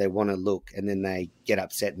the way they want to look, and then they get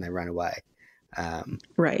upset and they run away.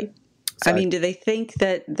 Right. So, I mean, do they think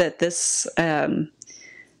that this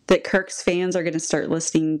that Kirk's fans are going to start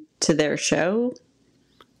listening to their show?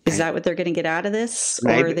 Is that what they're going to get out of this,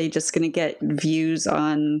 maybe. Or are they just going to get views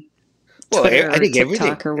on Twitter or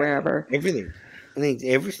TikTok or wherever? Everything. I think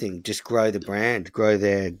everything. Just grow the brand, grow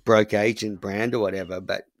their broke agent brand or whatever.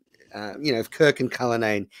 But if Kirk and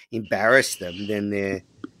Cullinane embarrass them, then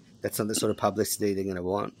that's not the sort of publicity they're going to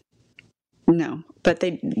want. No, but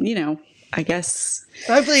they, I guess.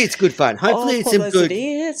 Hopefully it's good fun. Hopefully it's some good.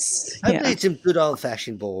 Hopefully it's some good old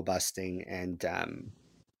fashioned ball busting, and I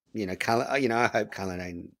hope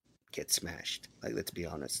Cullinane gets smashed. Like, let's be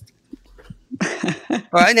honest. All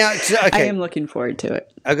right, now okay. I am looking forward to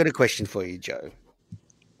it. I've got a question for you, Joe.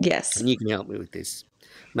 Yes, and you can help me with this.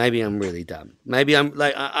 Maybe I'm really dumb. Maybe I'm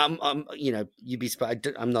like I'm. You'd be smart.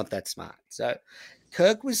 I'm not that smart. So,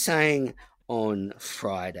 Kirk was saying on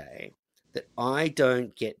Friday that I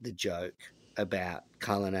don't get the joke about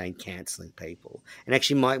Cullinane cancelling people. And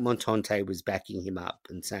actually, Mike Montante was backing him up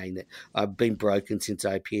and saying that I've been broken since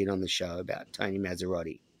I appeared on the show about Tony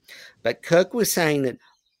Mazzarotti. But Kirk was saying that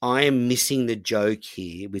I am missing the joke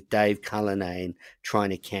here with Dave Cullinane trying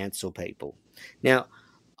to cancel people. Now,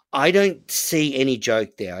 I don't see any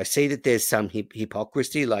joke there. I see that there's some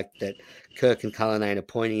hypocrisy, like that Kirk and Cullinane are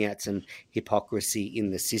pointing out some hypocrisy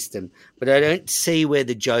in the system. But I don't see where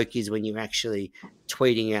the joke is when you're actually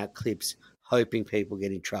tweeting out clips hoping people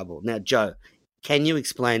get in trouble. Now, Joe, can you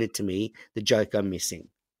explain it to me, the joke I'm missing?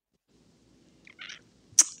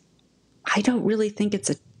 I don't really think it's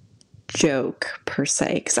a joke per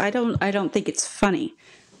se, because I don't think it's funny.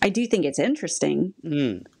 I do think it's interesting.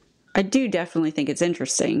 I do definitely think it's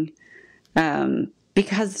interesting,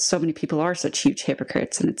 because so many people are such huge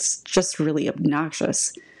hypocrites, and it's just really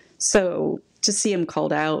obnoxious. So to see him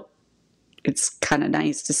called out, it's kind of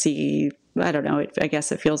nice to see. I don't know. I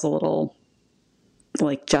guess it feels a little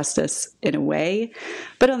like justice in a way.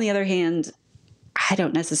 But on the other hand, I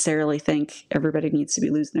don't necessarily think everybody needs to be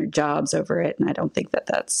losing their jobs over it. And I don't think that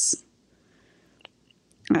that's,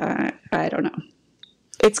 I don't know.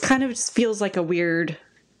 It's kind of just feels like a weird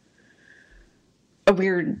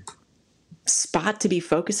spot to be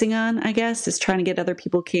focusing on, I guess, is trying to get other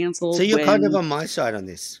people canceled. So you're kind of on my side on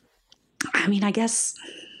this. I mean, I guess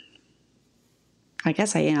I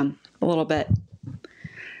am a little bit.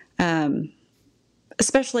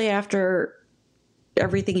 Especially after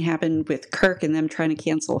everything happened with Kirk and them trying to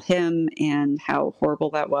cancel him and how horrible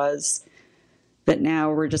that was, that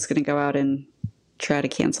now we're just going to go out and try to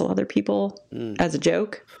cancel other people as a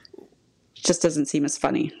joke. It just doesn't seem as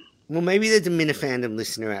funny. Well, maybe there's a Minifandom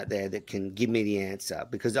listener out there that can give me the answer,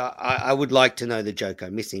 because I would like to know the joke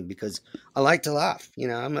I'm missing, because I like to laugh. You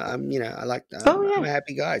know, I'm a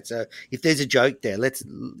happy guy. So if there's a joke there, let's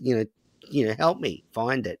help me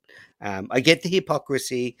find it. I get the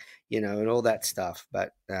hypocrisy, and all that stuff,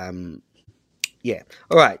 but yeah.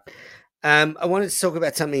 All right. I wanted to talk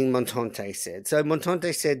about something Montante said. So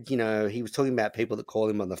Montante said, he was talking about people that call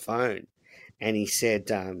him on the phone, and he said,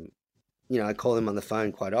 I call him on the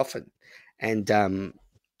phone quite often, and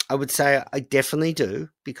I would say I definitely do,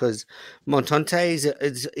 because Montante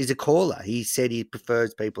is a caller. He said he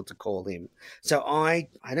prefers people to call him. So I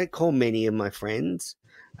don't call many of my friends.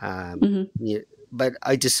 But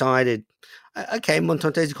I decided, okay,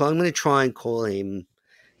 Montante's calling. I'm going to try and call him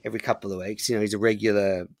every couple of weeks. He's a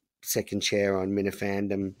regular second chair on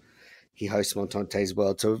Minifandom. He hosts Montante's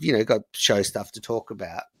World, so we've got show stuff to talk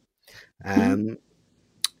about. And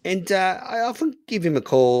I often give him a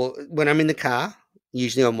call when I'm in the car,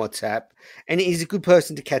 usually on WhatsApp. And he's a good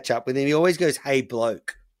person to catch up with. And he always goes, "Hey,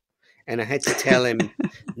 bloke." And I had to tell him,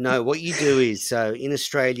 no, what you do is, so in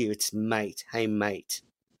Australia, it's mate. Hey, mate.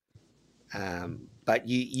 But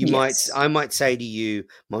I might say to you,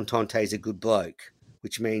 Montante's a good bloke,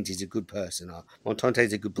 which means he's a good person. Or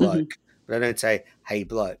Montante's a good bloke, but I don't say, "Hey,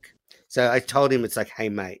 bloke." So I told him it's like, "Hey,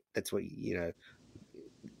 mate." That's what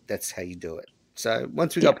that's how you do it. So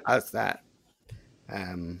once we got past that,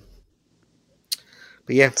 but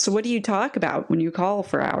yeah. So what do you talk about when you call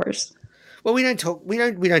for hours? Well, we don't talk. We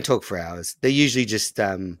don't talk for hours. They're usually just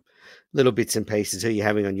little bits and pieces. Who are you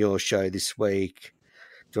having on your show this week?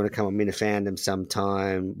 Do you want to come on Minifandom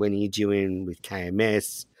sometime? When are you due in with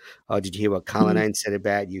KMS? Oh, did you hear what Cullinane said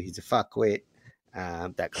about you? He's a fuckwit.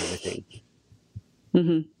 That kind of thing.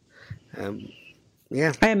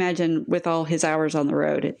 Yeah. I imagine with all his hours on the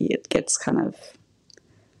road, it gets kind of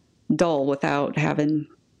dull without having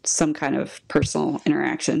some kind of personal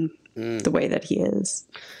interaction the way that he is.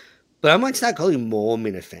 But I might start calling more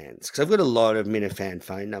Minifans, because I've got a lot of Minifan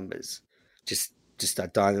phone numbers. Just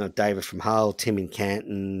start dialing up David from Hull, Tim in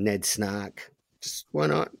Canton, Ned Snark. Just why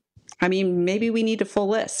not? I mean, maybe we need a full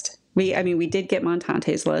list. We did get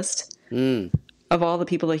Montante's list of all the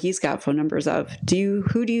people that he's got phone numbers of.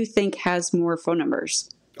 Who do you think has more phone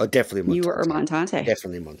numbers? Oh, definitely Montante. You or Montante?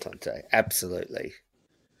 Definitely Montante. Absolutely.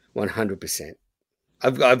 100%.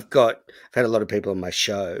 I've had a lot of people on my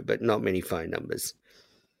show, but not many phone numbers.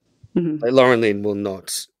 Like Lauren Lynn will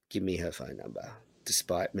not give me her phone number,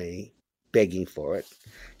 despite me begging for it.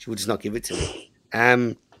 She will just not give it to me.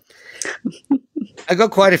 I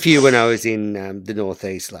got quite a few when I was in the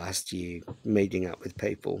Northeast last year, meeting up with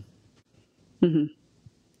people.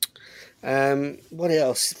 What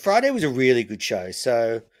else? Friday was a really good show.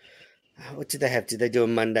 So what did they have? Did they do a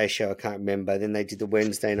Monday show? I can't remember. Then they did the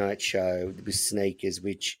Wednesday night show with Sneakers,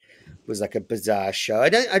 which was like a bizarre show. I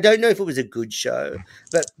don't know if it was a good show,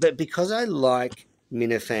 but because I like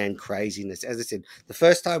Minifan craziness, as I said, the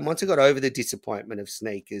first time, once I got over the disappointment of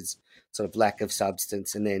Sneakers' sort of lack of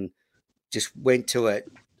substance, and then just went to it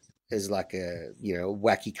as like a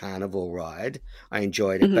wacky carnival ride. I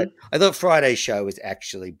enjoyed it, Hmm. but I thought Friday's show was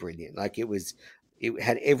actually brilliant. Like it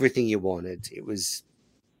had everything you wanted. It was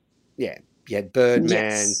yeah. You had Birdman,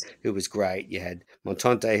 Yes. who was great. You had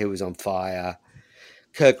Montante, who was on fire.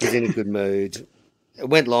 Kirk was in a good mood. It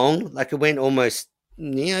went long, like it went almost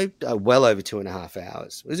well over 2.5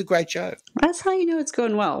 hours. It was a great show. That's how you know it's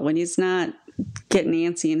going well, when he's not getting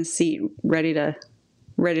antsy in his seat, ready to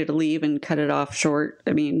leave and cut it off short.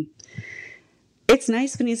 I mean, it's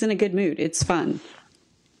nice when he's in a good mood. It's fun.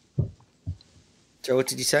 So what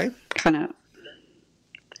did you say? Kind of.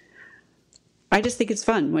 I just think it's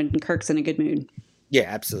fun when Kirk's in a good mood. Yeah,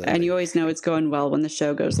 absolutely. And you always know it's going well when the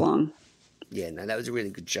show goes long. Yeah, no, that was a really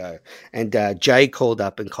good show. And Jay called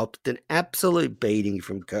up and copped an absolute beating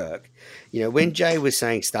from Kirk. When Jay was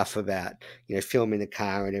saying stuff about, filming the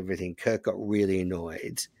car and everything, Kirk got really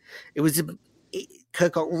annoyed.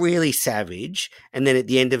 Kirk got really savage. And then at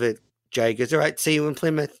the end of it, Jay goes, all right, see you in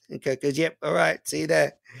Plymouth. And Kirk goes, yep, all right, see you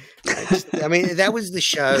there. I mean, that was the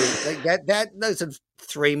show. Like those sort of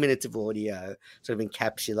 3 minutes of audio sort of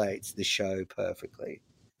encapsulates the show perfectly.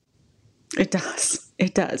 It does.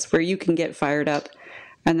 It does. Where you can get fired up,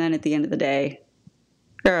 and then at the end of the day,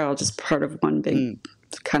 they're all just part of one big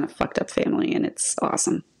kind of fucked up family, and it's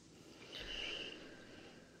awesome.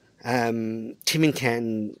 Tim and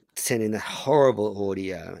Canton sent in a horrible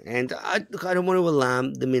audio, and I don't want to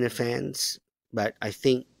alarm the Minna fans, but I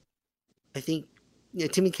think Tim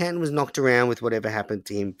and Canton was knocked around with whatever happened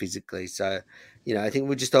to him physically. So, I think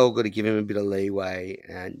we just all got to give him a bit of leeway,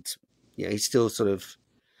 and he's still sort of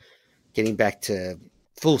getting back to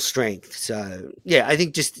full strength. So, yeah, I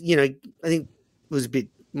think I think it was a bit.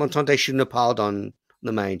 Montante shouldn't have piled on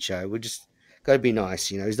the main show. We just got to be nice.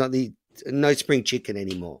 He's not no spring chicken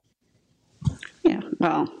anymore. Yeah,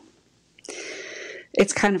 well,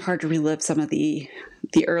 it's kind of hard to relive some of the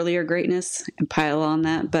earlier greatness and pile on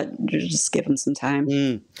that, but just give him some time.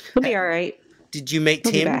 He'll be all right. Did you meet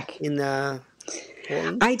He'll Tim be back. in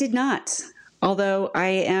Portland? I did not, although I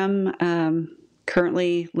am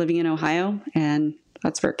currently living in Ohio, and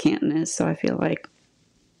that's where Canton is, so I feel like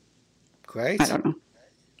great. I don't know.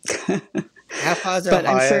 How far is but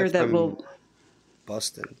Ohio I'm sure that from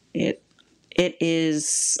Boston? It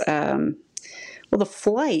is the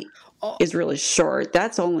flight is really short.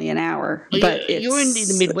 That's only an hour, but you're in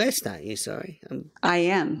the Midwest, aren't you? Sorry, I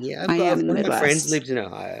am. Yeah, I am in the one of my Midwest. friends lives in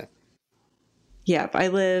Ohio. Yeah, I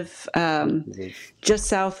live just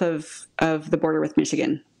south of the border with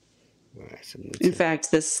Michigan. Right, in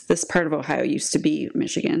fact, this part of Ohio used to be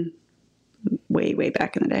Michigan, way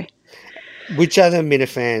back in the day. Which other Minna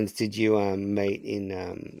fans did you meet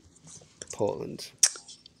in Portland?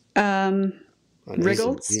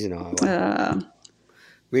 Riggles. He's in Iowa.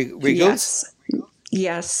 Riggles?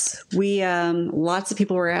 Yes. We lots of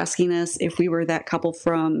people were asking us if we were that couple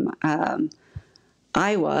from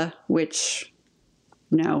Iowa, which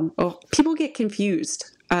no. Oh, people get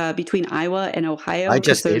confused between Iowa and Ohio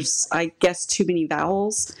because there's, I guess, too many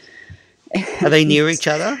vowels. Are they near each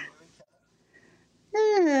other?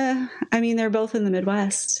 I mean, they're both in the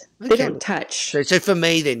Midwest. Okay. They don't touch. So for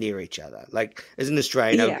me, they're near each other. Like, as an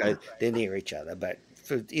Australian, they're near each other. But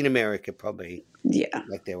in America, probably,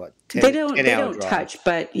 like they're what? 10, they don't drive. touch.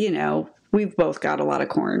 But we've both got a lot of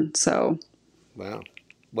corn. So, wow,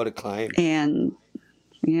 what a claim! And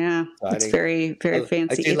it's very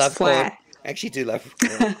fancy. It's flat. Corn. I actually do love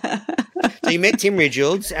corn. So you met Tim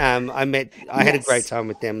Ridgefield. I had a great time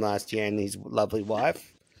with them last year, and his lovely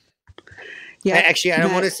wife. Yeah, actually, I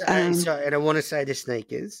want to say. Sorry, and I want to say to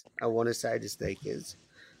Sneakers.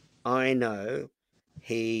 I know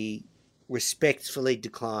he respectfully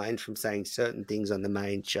declined from saying certain things on the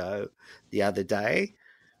main show the other day,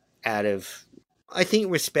 out of, I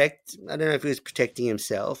think, respect. I don't know if he was protecting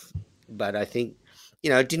himself, but I think,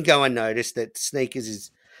 it didn't go unnoticed that Sneakers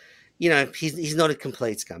is, he's not a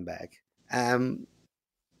complete scumbag.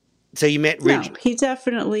 So you met Ridge? No, he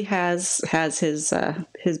definitely has his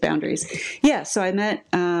boundaries. Yeah, so I met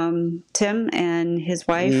Tim and his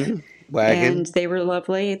wife, and they were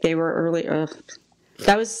lovely. They were early.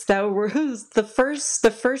 That was the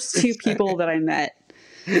first two people that I met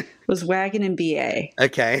was Wagon and BA.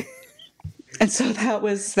 Okay. And so that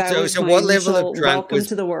was my what level of drunk welcome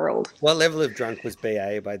to the world. What level of drunk was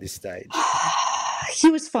BA by this stage? He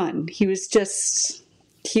was fun. He was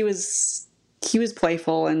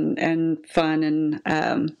playful and fun,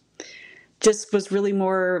 and just was really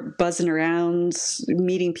more buzzing around,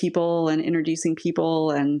 meeting people and introducing people.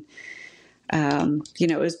 And,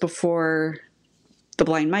 it was before the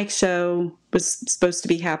Blind Mike show was supposed to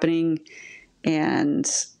be happening. And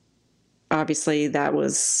obviously that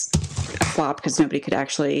was a flop because nobody could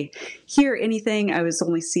actually hear anything. I was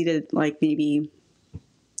only seated like maybe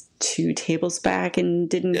 2 tables back and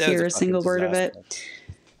didn't Yeah, hear a it was fucking single word of it.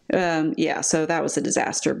 disaster. So that was a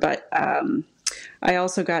disaster. But I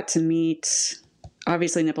also got to meet,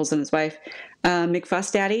 obviously, Nipples and his wife,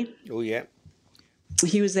 McFuss Daddy. Oh, yeah.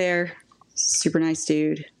 He was there. Super nice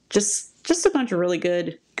dude. Just a bunch of really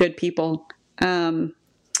good people. Who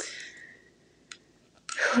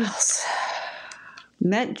else?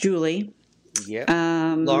 Met Julie.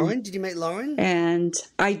 Yeah. Lauren, did you meet Lauren? And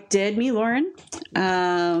I did meet Lauren.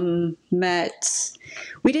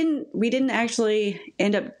 We didn't actually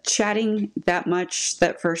end up chatting that much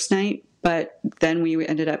that first night, but then we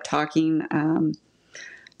ended up talking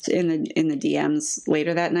in the DMs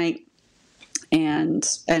later that night, and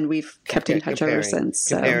we've kept in touch ever since.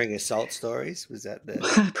 So. Comparing assault stories, was that the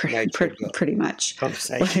pretty much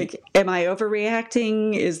conversation? Like, am I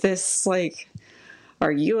overreacting? Is this like,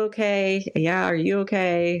 are you okay? Yeah, are you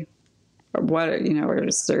okay? Or what, or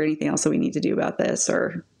is there anything else that we need to do about this?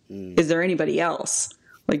 Or is there anybody else?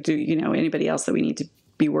 Like, anybody else that we need to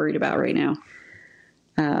be worried about right now?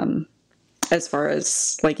 As far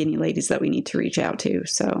as like any ladies that we need to reach out to.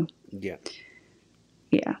 So yeah,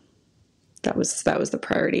 that was the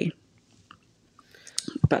priority.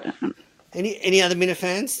 But any other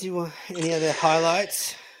Minifans? Do you want any other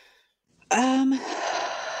highlights?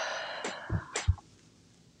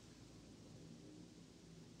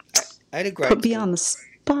 I had a great. Put me on the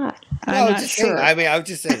spot. I'm not sure. I was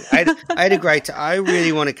just saying. I had a great time. I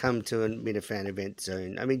really want to come to a Minifan event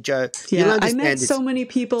soon. I mean, Joe. Yeah, I met so many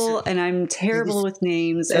people, and I'm terrible with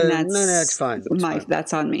names, and that's no, it's fine.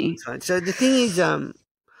 That's on me. It's fine. So the thing is,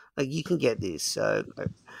 like you can get this. So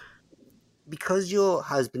because your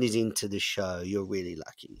husband is into the show, you're really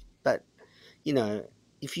lucky. But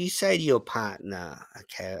if you say to your partner,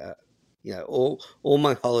 okay, all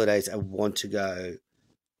my holidays I want to go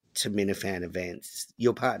to Minifan events,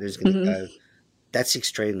 your partner's going to go, that's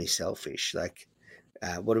extremely selfish. Like,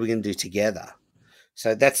 what are we going to do together?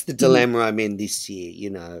 So that's the dilemma I'm in this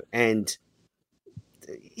year, and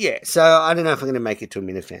yeah, so I don't know if I'm going to make it to a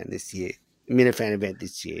Minifan event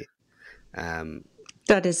this year.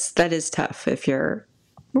 That is tough if you're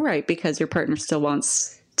right, because your partner still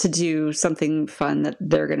wants to do something fun that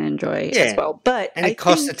they're going to enjoy as well. But it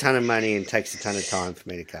costs a ton of money and takes a ton of time for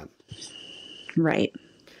me to come. Right.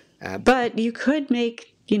 But you could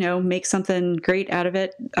make something great out of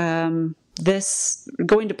it. This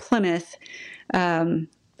going to Plymouth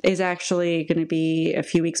is actually going to be a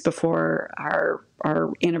few weeks before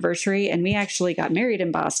our anniversary, and we actually got married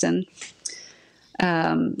in Boston.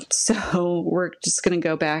 So we're just going to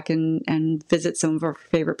go back and visit some of our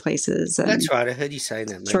favorite places. That's right. I heard you saying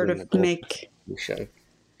that. Sort of make the show.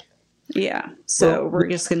 Yeah. So we're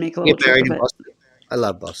just going to make a little trip of it. Boston. I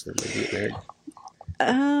love Boston. When you get married.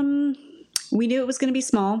 We knew it was going to be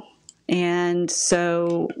small, and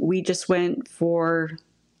so we just went for,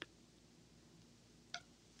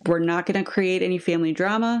 we're not going to create any family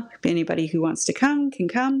drama. Anybody who wants to come can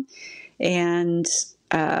come. And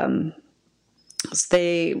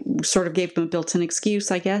they sort of gave them a built-in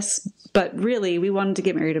excuse, I guess. But really, we wanted to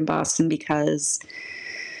get married in Boston because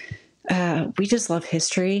we just love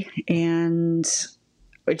history, and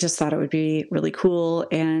we just thought it would be really cool.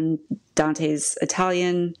 And Dante's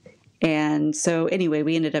Italian. And so anyway,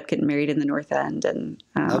 we ended up getting married in the North End, and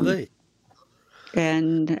lovely,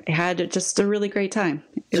 and had just a really great time.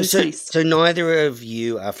 It was nice. So neither of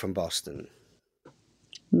you are from Boston?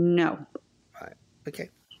 No. Right. Okay.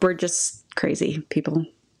 We're just crazy people.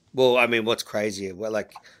 Well, I mean, what's crazier? Well,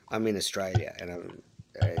 like I'm in Australia,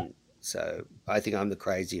 and so I think I'm the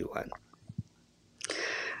crazier one.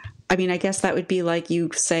 I mean, I guess that would be like you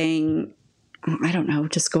saying, I don't know,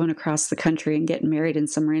 just going across the country and getting married in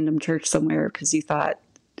some random church somewhere because you thought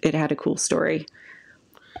it had a cool story.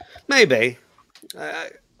 Maybe.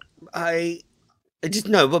 I just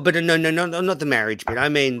no, but no, not the marriage bit. I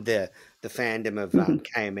mean the fandom of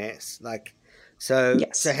KMS. Like, so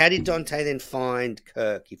yes. So how did Dante then find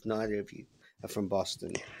Kirk if neither of you are from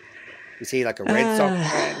Boston? Is he like a Red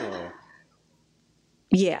Sox fan or?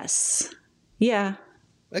 Yes. Yeah.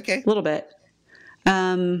 Okay. A little bit.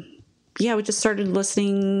 Yeah, we just started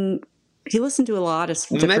listening. He listened to a lot of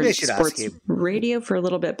different sports radio for a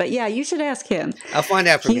little bit. But yeah, you should ask him. I'll find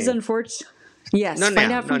out from him. He's unfortunate. Yes,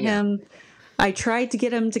 find out from him. I tried to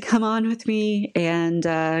get him to come on with me, and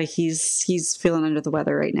he's feeling under the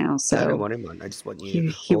weather right now. So I don't want him on. I just want you.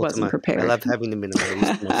 He wasn't prepared. I love having the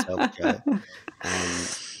minorities to myself, Joe.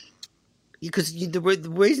 Because the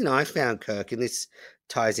reason I found Kirk, and this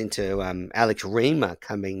ties into Alex Reamer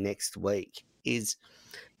coming next week, is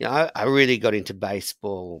I really got into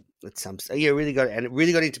baseball at some stage. Yeah, really got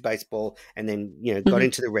into baseball, and then got Hmm.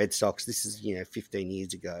 into the Red Sox. This is 15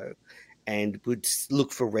 years ago, and would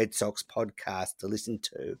look for Red Sox podcasts to listen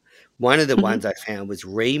to. One of the Hmm. ones I found was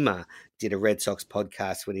Reema did a Red Sox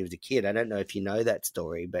podcast when he was a kid. I don't know if you know that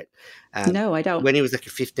story, but No, I don't. when he was like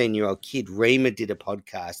a 15-year-old kid, Reema did a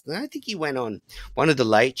podcast, and I think he went on one of the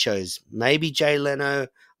late shows, maybe Jay Leno.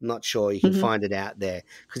 I'm not sure. You can Hmm. find it out there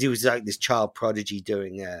because he was like this child prodigy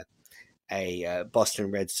doing a Boston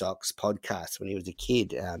Red Sox podcast when he was a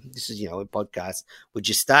kid. This is a podcast were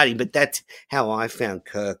just starting, but that's how I found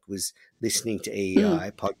Kirk, was listening to Hmm.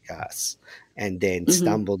 EEI podcasts, and then Hmm.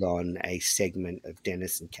 stumbled on a segment of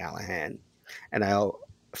Dennis and Callahan. And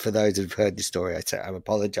for those who've heard the story, I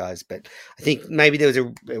apologize, but I think maybe there was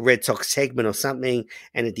a Red Sox segment or something,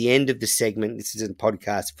 and at the end of the segment, this is in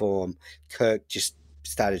podcast form, Kirk just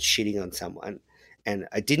started shitting on someone, and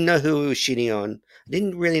I didn't know who he was shitting on. I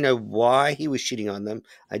didn't really know why he was shitting on them.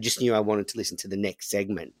 I just knew I wanted to listen to the next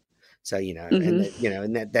segment. So Hmm.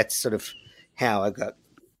 that's sort of how I got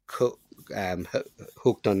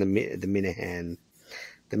hooked on the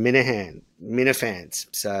Minifans.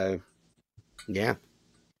 So yeah,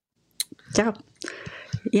 Yeah.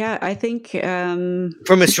 Yeah, I think from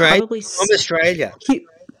he Australia, probably from Australia. he,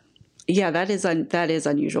 yeah, that is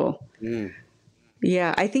unusual. Mm.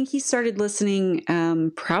 Yeah, I think he started listening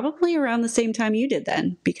probably around the same time you did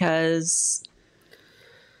then,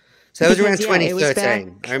 So it was around yeah, it was 2013. I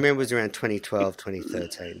back. remember it was around 2012,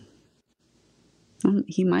 2013.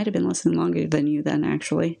 He might have been listening longer than you then,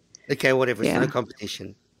 actually. Okay, whatever. It's not a Yeah.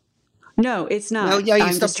 competition. No, it's Well, not. yeah, you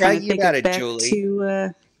I'm stop just trying to bragging think about of it, back Julie.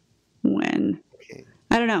 to when. Okay.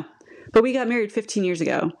 I don't know. But we got married 15 years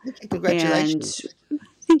ago. Okay, And congratulations.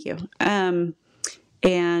 thank you.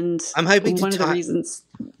 And I'm hoping to one of the reasons,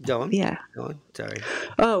 Go on. yeah. Go on. Sorry.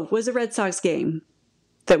 Was a Red Sox game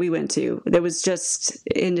that we went to. That was just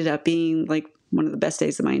ended up being like one of the best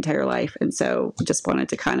days of my entire life. And so just wanted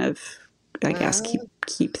to kind of, I guess,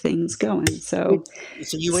 keep things going. So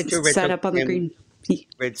So you went to a set up on the green.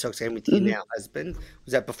 Red Sox game with your Mm-hmm. now husband.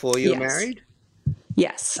 Was that before you were Yes. married?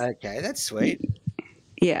 Yes. Okay, that's sweet.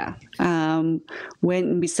 Yeah.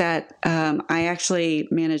 When we sat, I actually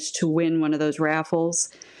managed to win one of those raffles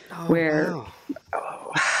Oh where,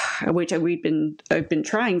 wow. which I've been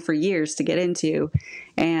trying for years to get into,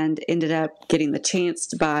 and ended up getting the chance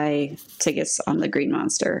to buy tickets on the Green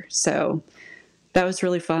Monster. So that was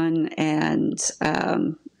really fun. And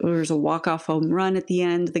there was a walk-off home run at the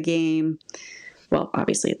end of the game. Well,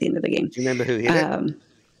 obviously at the end of the game. Do you remember who hit it?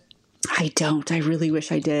 I don't. I really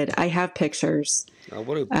wish I did. I have pictures. Oh,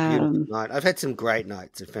 what a beautiful night. I've had some great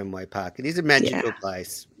nights at Fenway Park. It is a magical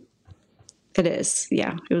place. It is.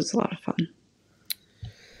 Yeah, it was a lot of fun.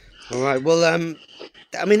 All right. Well,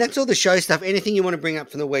 I mean, that's all the show stuff. Anything you want to bring up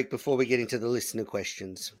from the week before we get into the listener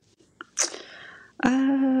questions?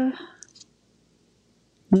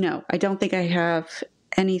 No, I don't think I have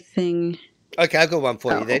anything. Okay, I've got one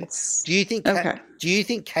for you then. else. Do you think Okay. Do you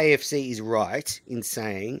think KFC is right in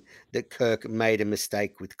saying that Kirk made a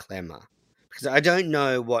mistake with Clemmer? Because I don't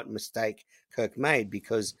know what mistake Kirk made,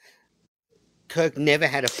 because Kirk never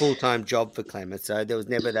had a full-time job for Clemmer, so there was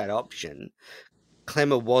never that option.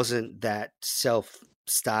 Clemmer wasn't that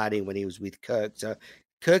self-starting when he was with Kirk, so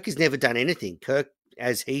Kirk has never done anything. Kirk,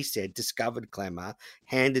 as he said, discovered Clemmer,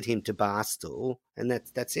 handed him to Barstool, and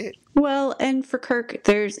that's it. Well, and for Kirk,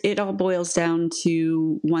 it all boils down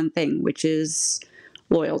to one thing, which is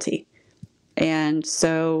loyalty. And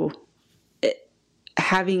so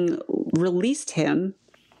having released him,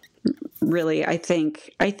 really, I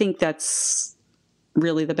think that's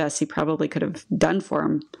really the best he probably could have done for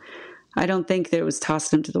him. I don't think that it was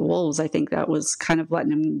tossing him to the wolves. I think that was kind of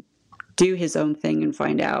letting him do his own thing and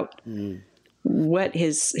find out what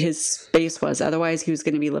his space was. Otherwise, he was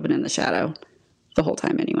going to be living in the shadow the whole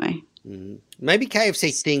time anyway. Maybe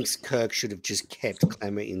KFC thinks Kirk should have just kept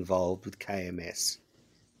Clemmer involved with KMS.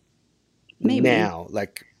 Maybe. Now,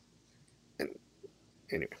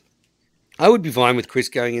 anyway, I would be fine with Chris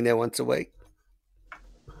going in there once a week.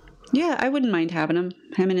 Yeah, I wouldn't mind having him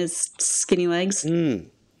and his skinny legs.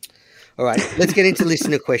 All right, let's get into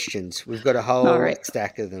listener questions. We've got a whole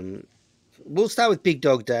stack of them. We'll start with Big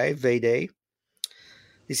Dog Dave, VD.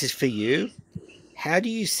 This is for you. How do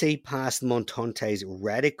you see past Montante's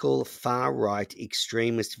radical, far-right,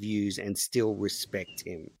 extremist views and still respect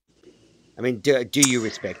him? I mean, do you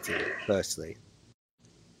respect him, firstly?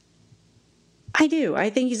 I do. I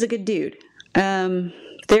think he's a good dude. I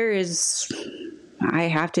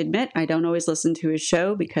have to admit, I don't always listen to his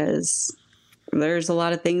show because there's a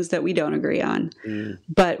lot of things that we don't agree on.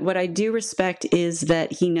 But what I do respect is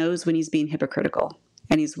that he knows when he's being hypocritical.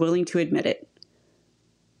 and he's willing to admit it.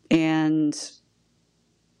 And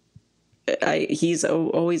he's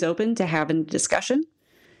always open to having a discussion.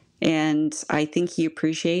 And I think he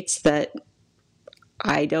appreciates that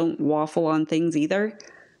I don't waffle on things either.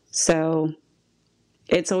 So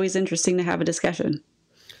it's always interesting to have a discussion.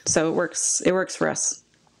 So it works. It works for us.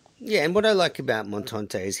 Yeah, and what I like about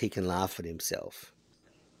Montante is he can laugh at himself.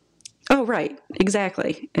 Oh, right.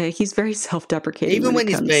 Exactly. He's very self-deprecating Even when it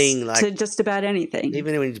he's comes being like to just about anything.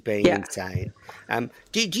 Even when he's being insane.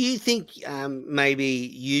 Do you think maybe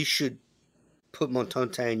you should put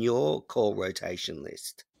Montante in your call rotation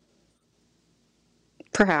list?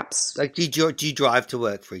 Perhaps. Like, do you drive to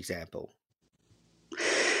work, for example?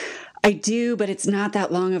 I do, but it's not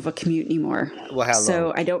that long of a commute anymore. Well, how long?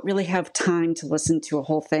 So I don't really have time to listen to a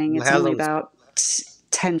whole thing. It's only about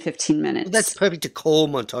 10, 15 minutes. Well, that's perfect to call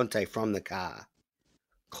Montante from the car.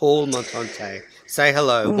 Call Montante. Say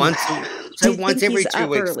hello. Once every 2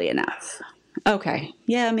 weeks. Early enough. Okay.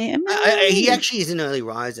 Yeah, I mean, he actually is an early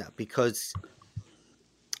riser because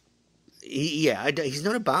he's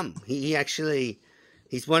not a bum.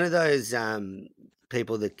 He's one of those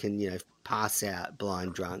people that can, pass out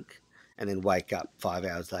blind drunk and then wake up 5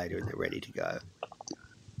 hours later and they're ready to go.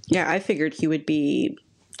 Yeah, I figured he would be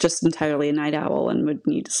just entirely a night owl and would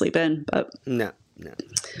need to sleep in, but no.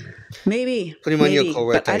 Maybe put him on your call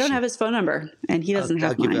rotation. But I don't have his phone number, and he doesn't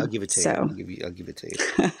have mine. I'll give it to you. I'll give it to you.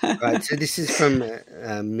 All right. So this is from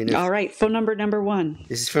All right. Phone number 1.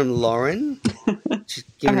 This is from Lauren. She's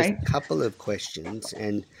given us a couple of questions,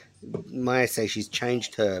 and may I say she's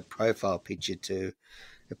changed her profile picture to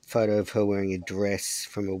a photo of her wearing a dress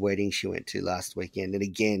from a wedding she went to last weekend, and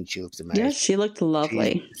again she looks amazing. Yes, she looked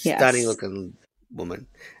lovely. Stunning looking woman.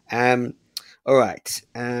 All right.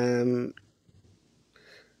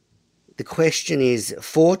 The question is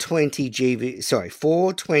 420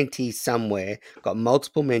 somewhere got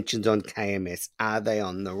multiple mentions on KMS. Are they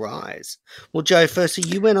on the rise? Well, Joe, firstly,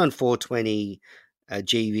 you went on 420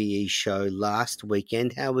 GVE show last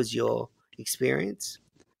weekend. How was your experience?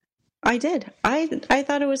 I did. I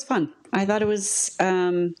thought it was fun. I thought it was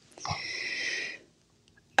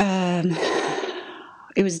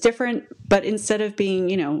it was different, but instead of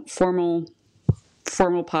being, formal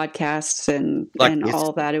podcasts and all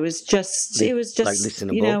of that, it was just like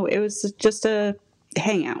listenable. It was just a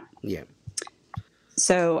hangout. Yeah.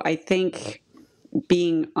 So I think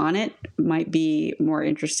being on it might be more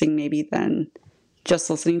interesting maybe than just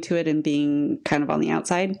listening to it and being kind of on the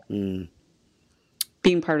outside,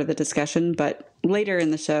 being part of the discussion. But later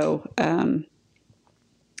in the show,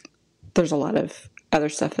 there's a lot of other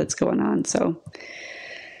stuff that's going on. So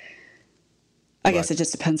I guess it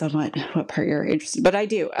just depends on what part you're interested in. But I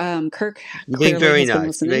do. Kirk, you're being very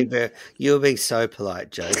nice. You're being so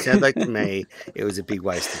polite, Joe. It sounds like to me it was a big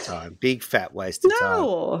waste of time. Big fat waste of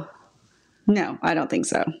time. No, I don't think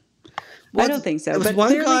so. I don't think so. But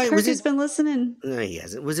one guy Kirk has been listening. No, he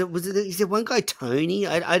hasn't. Is there one guy, Tony?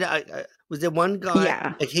 Was there one guy?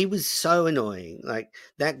 Yeah. Like, he was so annoying. Like,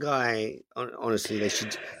 that guy, honestly, they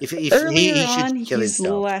should, if he should kill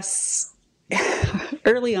himself.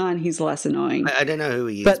 Early on, he's less annoying. I don't know who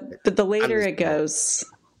he is. But the later it goes,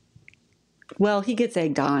 well, he gets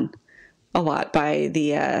egged on a lot by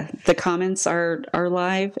the comments are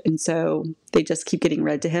live, and so they just keep getting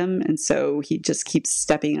read to him, and so he just keeps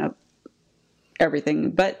stepping up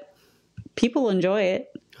everything. But people enjoy it.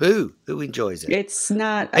 Who enjoys it? It's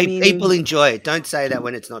not. People enjoy it. Don't say that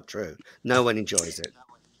when it's not true. No one enjoys it.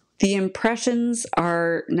 The impressions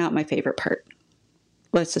are not my favorite part.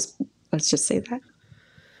 Let's just say that.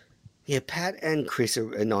 Yeah, Pat and Chris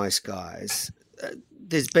are nice guys.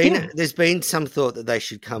 There's been some thought that they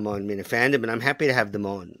should come on Minifandom, and I'm happy to have them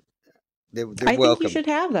on. They're welcome. I think you should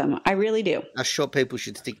have them. I really do. Us short people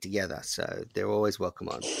should stick together, so they're always welcome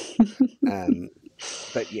on.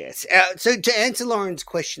 But yes. So to answer Lauren's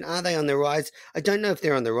question, are they on the rise? I don't know if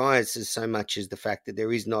they're on the rise as so much as the fact that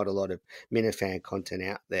there is not a lot of Minifan content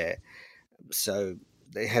out there. So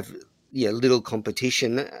they have little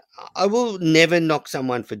competition. I will never knock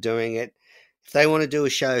someone for doing it. If they want to do a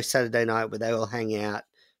show Saturday night where they all hang out,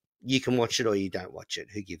 you can watch it or you don't watch it.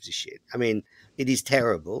 Who gives a shit? I mean, it is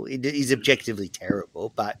terrible. It is objectively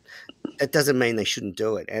terrible, but that doesn't mean they shouldn't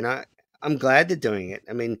do it. And I'm glad they're doing it.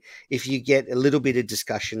 I mean, if you get a little bit of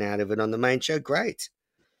discussion out of it on the main show, great.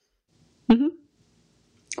 Mm-hmm.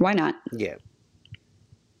 Why not? Yeah.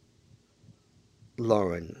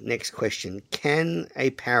 Lauren, next question. Can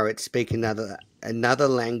a parrot speak another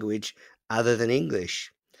language other than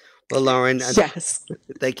English? Well, Lauren, yes.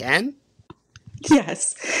 They can?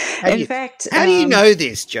 Yes. In fact, how do you know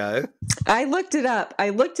this, Joe? I looked it up.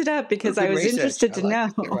 Because I Good was research. interested I to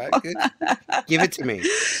like know. it. All right, good. Give it to me.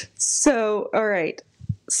 So, all right.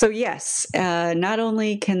 So, yes, not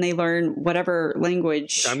only can they learn whatever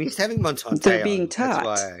language I'm used to having Montante they're being on. taught.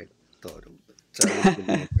 That's why I thought so. This would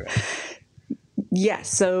be interesting. Yes.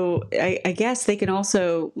 So, I guess they can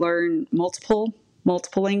also learn multiple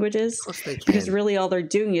languages. Of course they can. Because really all they're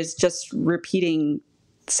doing is just repeating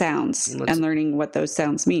sounds and learning what those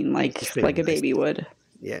sounds mean, like a baby would.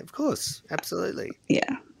 Yeah, of course. Absolutely.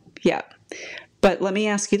 Yeah. Yeah. But let me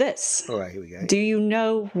ask you this. All right, here we go. Do you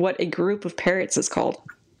know what a group of parrots is called?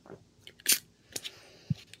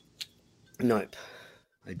 Nope,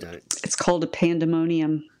 I don't. It's called a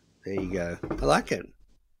pandemonium. There you go. I like it.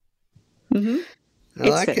 Mm-hmm. I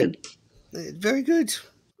like it. Very good.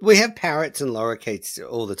 We have parrots and lorikeets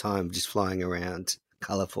all the time, just flying around,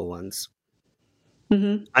 colourful ones.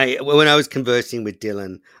 Mm-hmm. When I was conversing with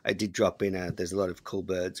Dylan, I did drop in. There's a lot of cool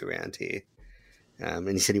birds around here, and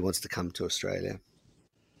he said he wants to come to Australia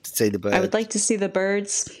to see the birds. I would like to see the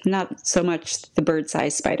birds, not so much the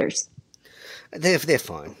bird-sized spiders. They're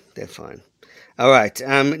fine. They're fine. All right.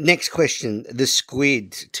 Next question. The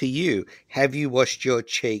squid to you. Have you washed your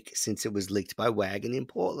cheek since it was licked by Wagon in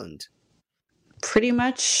Portland? Pretty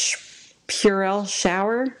much Purell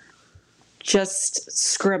shower. Just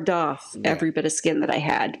scrubbed off every bit of skin that I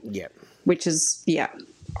had. Yeah. Which is, I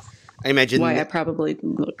imagine why I probably,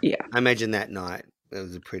 I imagine that night it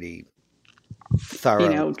was a pretty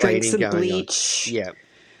thorough drank some going bleach. On. Yeah.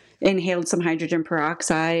 Inhaled some hydrogen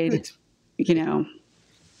peroxide. Good.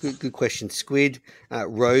 Good question. Squid,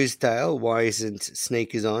 Rosedale, why isn't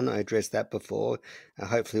Sneakers on? I addressed that before.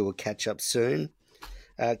 Hopefully we'll catch up soon.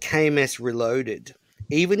 KMS Reloaded.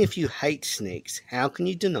 Even if you hate Sneaks, how can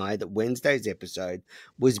you deny that Wednesday's episode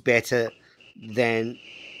was better than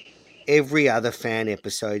every other fan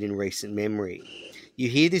episode in recent memory? You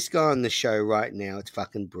hear this guy on the show right now, it's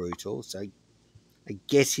fucking brutal. So I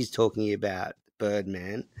guess he's talking about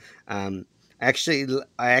Birdman. I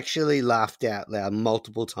actually laughed out loud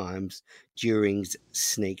multiple times during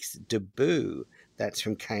Sneak's debut. That's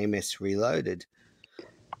from KMS Reloaded.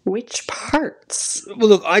 Which parts? Well,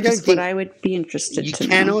 look, I don't think what I would be interested you to know.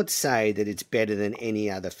 cannot say that it's better than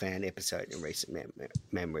any other fan episode in recent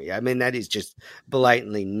memory. I mean, that is just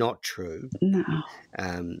blatantly not true. No.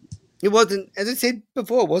 It wasn't, as I said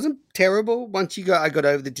before, it wasn't terrible. Once I got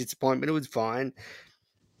over the disappointment, it was fine.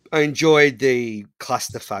 I enjoyed the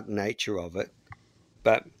clusterfuck nature of it,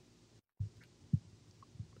 but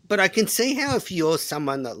I can see how if you're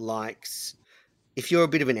someone that likes, if you're a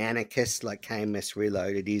bit of an anarchist like KMS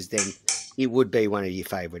Reloaded is, then it would be one of your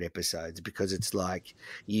favorite episodes because it's like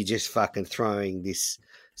you just fucking throwing this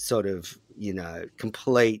sort of,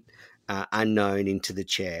 complete unknown into the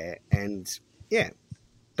chair. And yeah,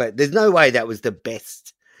 but there's no way that was the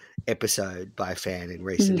best episode by a fan in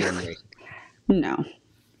recent memory. No,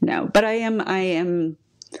 but I'm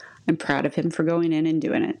proud of him for going in and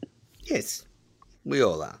doing it. Yes, we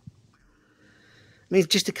all are. I mean, he's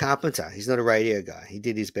just a carpenter. He's not a radio guy. He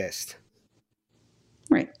did his best.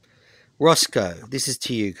 Right. Roscoe, this is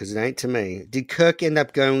to you because it ain't to me. Did Kirk end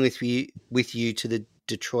up going with you to the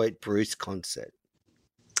Detroit Bruce concert?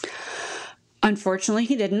 Unfortunately,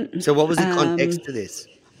 he didn't. So what was the context to this?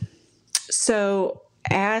 So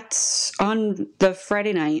on the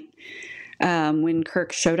Friday night, when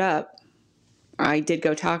Kirk showed up, I did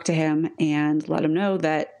go talk to him and let him know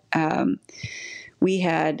that we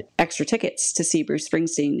had extra tickets to see Bruce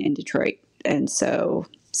Springsteen in Detroit. And so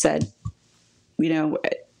said,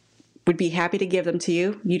 would be happy to give them to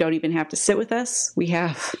you. You don't even have to sit with us. We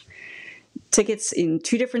have tickets in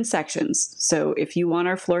 2 different sections. So if you want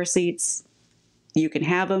our floor seats, you can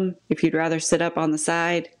have them. If you'd rather sit up on the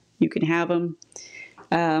side, you can have them.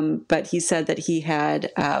 But he said that he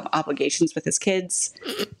had obligations with his kids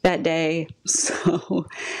that day. So,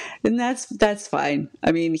 and that's fine.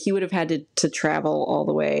 I mean, he would have had to travel all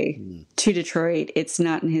the way to Detroit. It's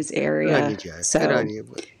not in his area. Good on you, Joe. So, good on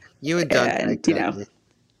you. You and Dante,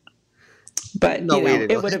 but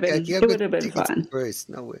it would have been tickets fun. to Bruce.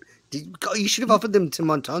 No, you should have offered them to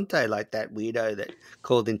Montante like that weirdo that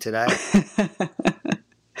called in today.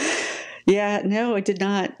 Yeah, no, it did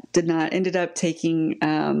not. Ended up taking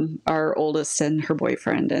our oldest and her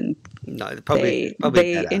boyfriend, and no, they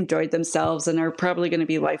better. enjoyed themselves and are probably going to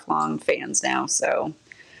be lifelong fans now. So,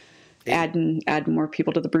 adding more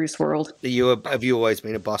people to the Bruce world. Have you always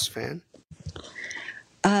been a Boss fan?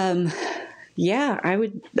 Yeah,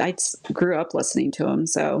 I grew up listening to him,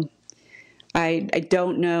 so I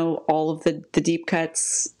don't know all of the deep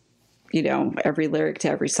cuts, every lyric to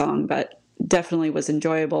every song, but definitely was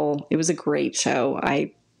enjoyable. It was a great show.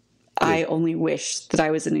 I only wish that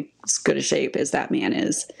I was in as good a shape as that man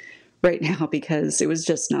is right now, because it was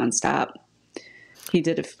just nonstop. He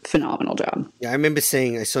did a phenomenal job. Yeah,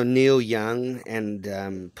 I saw Neil Young and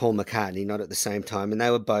Paul McCartney, not at the same time, and they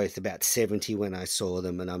were both about 70 when I saw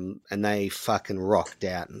them, and they fucking rocked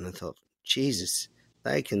out, and I thought, Jesus,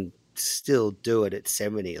 they can still do it at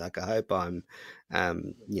 70. Like, I hope I'm,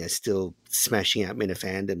 still smashing out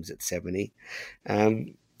Minifandoms at 70. All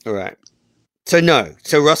right. So no.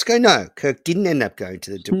 So Roscoe, no. Kirk didn't end up going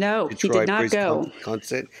to the No, he did Detroit not Bruce go.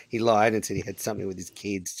 concert. He lied and said he had something with his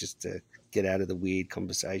kids just to get out of the weird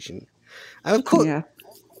conversation. Of course. Yeah.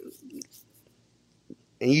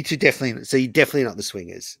 And you two definitely. So you're definitely not the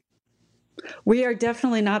swingers. We are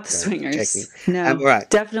definitely not the swingers. Checking. No, right.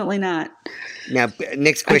 definitely not. Now,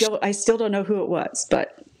 next question. I still don't know who it was,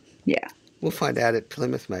 but yeah. We'll find out at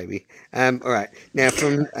Plymouth, maybe. All right. Now,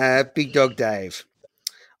 from Big Dog Dave.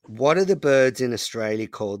 What are the birds in Australia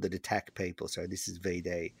called that attack people? So this is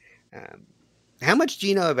VD. How much do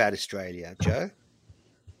you know about Australia, Joe?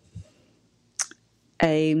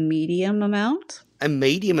 A medium amount? A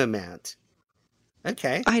medium amount.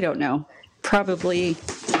 Okay. I don't know. Probably.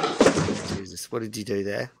 Jesus, what did you do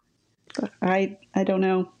there? I don't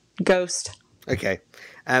know. Ghost. Okay.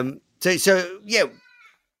 So yeah,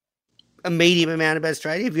 a medium amount about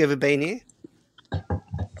Australia. Have you ever been here?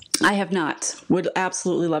 I have not. Would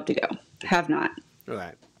absolutely love to go. Have not. All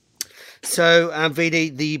right. So,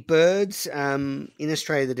 VD, the birds in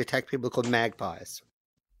Australia that attack people are called magpies.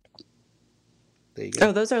 There you go.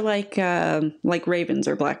 Oh, those are like ravens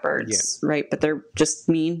or blackbirds, right? But they're just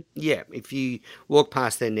mean. Yeah. If you walk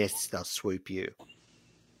past their nests, they'll swoop you.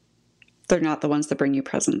 They're not the ones that bring you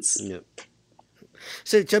presents. No.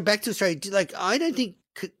 So back to Australia. Like, I don't think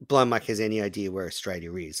Blind Mike has any idea where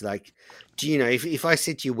Australia is. Like, do you know, if I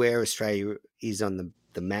said to you where Australia is on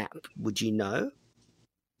the map, would you know?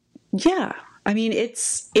 Yeah. I mean,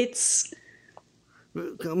 it's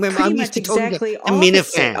Remember, pretty I'm much used to exactly talking to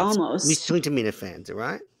opposite, Minifans. almost. I'm used to talking to Minifans, all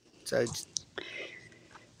right? So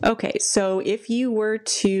okay, so if you were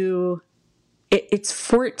to, it's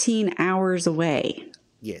 14 hours away.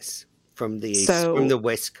 Yes, from the east, So, from the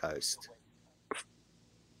west coast.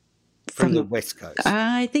 From the west coast.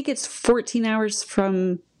 I think it's 14 hours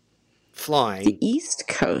from flying the east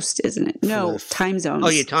coast, isn't it? No, time zones. Oh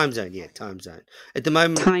yeah, time zone. Yeah, time zone. At the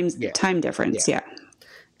moment, time difference. Yeah.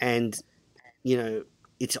 And you know,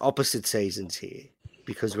 it's opposite seasons here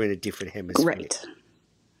because we're in a different hemisphere. Right.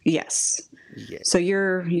 Yes. Yeah. So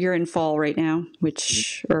you're in fall right now,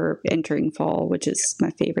 or entering fall, which is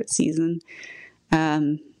my favorite season.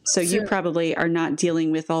 So you probably are not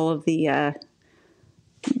dealing with all of the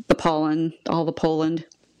pollen, all the Poland.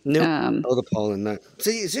 No, all the pollen. No.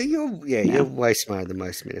 So you're way smarter than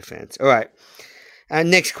most Minifans. All right.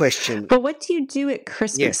 Next question. But what do you do at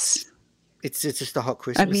Christmas? Yes. It's just a hot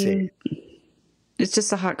Christmas here. It's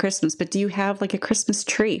just a hot Christmas. But do you have like a Christmas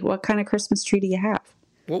tree? What kind of Christmas tree do you have?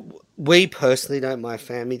 Well, we personally don't. My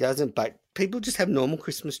family doesn't. But people just have normal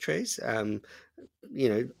Christmas trees.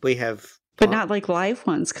 We have. But not like live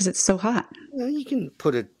ones because it's so hot. You can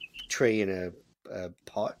put a tree in a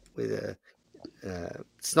pot with a.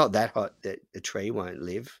 It's not that hot that a tree won't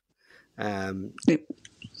live.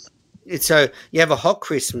 So you have a hot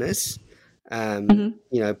Christmas.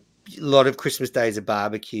 A lot of Christmas days are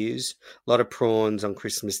barbecues. A lot of prawns on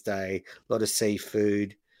Christmas Day. A lot of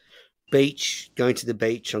seafood. Beach. Going to the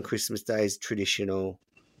beach on Christmas Day is traditional.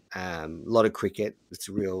 A lot of cricket. It's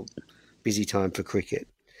a real busy time for cricket.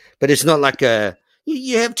 But it's not like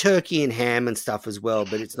you have turkey and ham and stuff as well,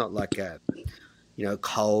 but it's not like a,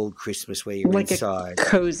 cold Christmas where you're like inside. A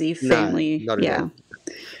cozy family. No, not at all.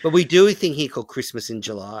 But we do a thing here called Christmas in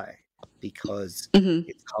July because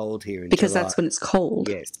it's cold here in July. Because that's when it's cold.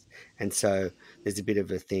 Yes. And so there's a bit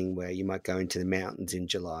of a thing where you might go into the mountains in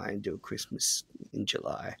July and do a Christmas in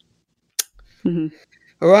July. Mm-hmm.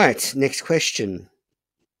 All right. Next question.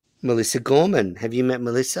 Melissa Gorman. Have you met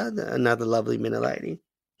Melissa, another lovely Minna lady?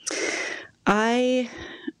 I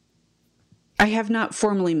have not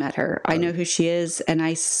formally met her. I know who she is, and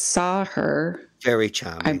I saw her. Very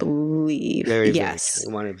charming. I believe. Very, yes.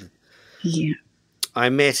 Very charming. I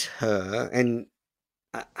met her, and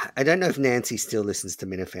I don't know if Nancy still listens to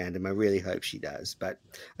Minifandom. I really hope she does. But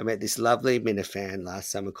I met this lovely Minifan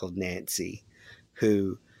last summer called Nancy,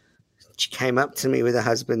 she came up to me with her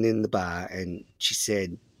husband in the bar, and she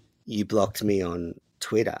said, "You blocked me on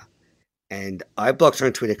Twitter." And I blocked her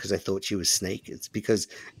on Twitter because I thought she was sneakers, because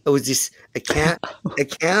it was this account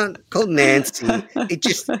called Nancy. It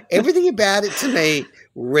just, everything about it to me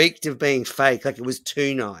reeked of being fake. Like, it was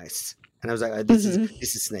too nice. And I was like, oh, this Mm-hmm.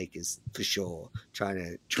 is Sneakers for sure, trying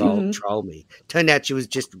to Mm-hmm. troll me. Turned out she was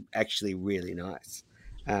just actually really nice.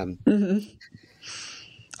 Mm-hmm.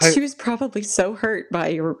 Ho- She was probably so hurt by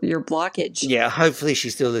your blockage. yeah, hopefully she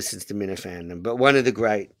still listens to Minifandom, but one of the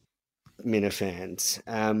great Minifans.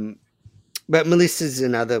 But Melissa's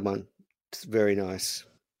another one. It's very nice.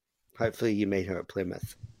 Hopefully you meet her at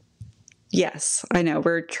Plymouth. Yes, I know.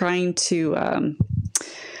 We're trying to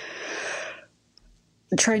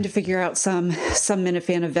figure out some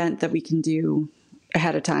Minifan event that we can do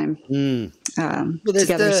ahead of time Well,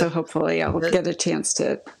 together. So hopefully I'll get a chance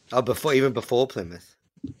to. Oh, before Plymouth.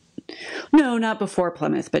 No, not before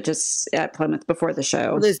Plymouth, but just at Plymouth before the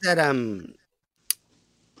show. Well, there's that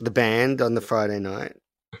the band on the Friday night,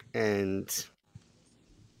 and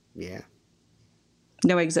yeah,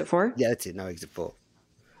 No Exit 4? yeah, that's it. No Exit 4.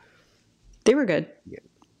 They were good. Yeah,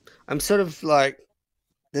 I'm sort of like,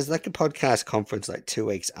 there's like a podcast conference like 2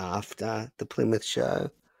 weeks after the Plymouth show.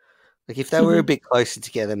 Like if they were a bit closer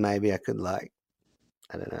together, maybe I could like,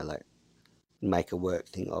 I don't know, like make a work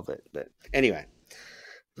thing of it. But anyway,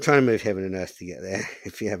 I'm trying to move heaven and earth to get there.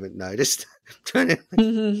 If you haven't noticed, I'm trying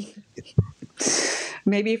to.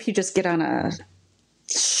 Maybe if you just get on a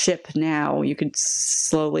ship now, you could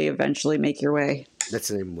slowly, eventually make your way. That's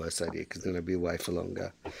an even worse idea because then I'll be away for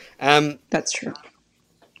longer. That's true.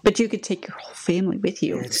 But you could take your whole family with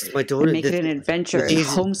you. It's my daughter. And make it an adventure and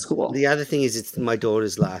homeschool. The other thing is, it's my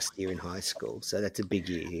daughter's last year in high school, so that's a big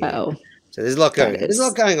year here. Oh, so there's a lot going on. There's a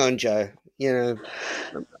lot going on, Joe. You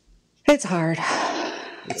know, it's hard.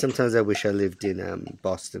 Sometimes I wish I lived in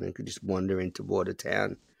Boston and could just wander into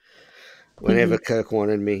Watertown whenever Kirk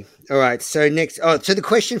wanted me. All right. So next, so the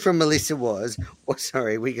question from Melissa was, I'm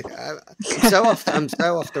so off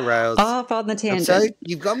the rails. Off on the tangent.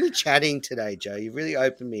 You've got me chatting today, Joe. You've really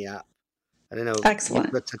opened me up. I don't know. Excellent.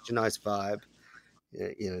 You've got such a nice vibe.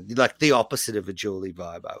 You know, like the opposite of a Julie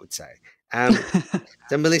vibe, I would say.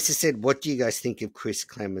 So Melissa said, "What do you guys think of Chris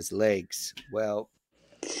Klemmer's legs?" Well,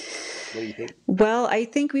 what do you think? Well, I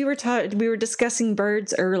think we were discussing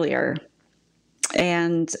birds earlier,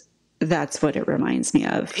 and that's what it reminds me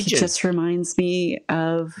of. Pigeon. It just reminds me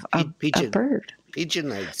of a bird. Pigeon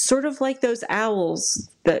legs. Sort of like those owls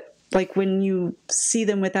that, like when you see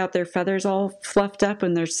them without their feathers all fluffed up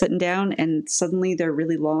and they're sitting down and suddenly they're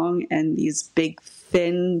really long and these big,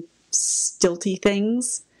 thin, stilty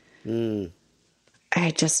things.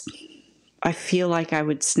 I feel like I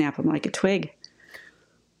would snap them like a twig.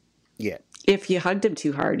 Yeah. If you hugged him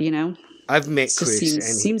too hard, you know. I've met Chris, and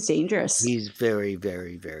seems dangerous. He's very,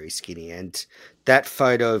 very, very skinny, and that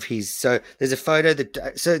photo of his. So there's a photo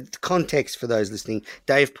that. So context for those listening: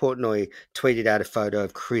 Dave Portnoy tweeted out a photo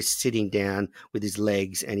of Chris sitting down with his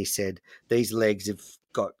legs, and he said, "These legs have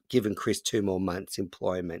given Chris 2 more months'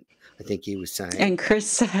 employment." I think he was saying. And Chris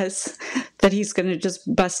says that he's going to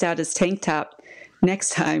just bust out his tank top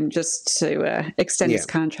next time just to extend his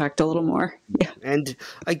contract a little more. Yeah. And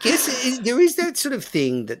I guess there is that sort of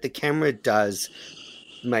thing that the camera does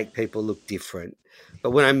make people look different.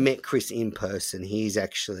 But when I met Chris in person, he's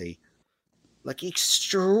actually like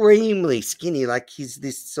extremely skinny. Like he's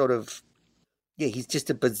this sort of, he's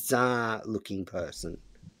just a bizarre looking person.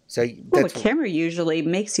 So the camera usually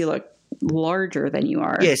makes you look larger than you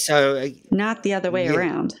are. Yeah. So not the other way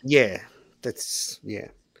around. Yeah.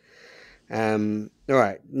 All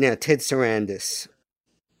right. Now, Ted Sarandis,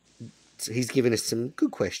 he's given us some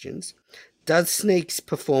good questions. Does Sneak's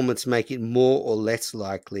performance make it more or less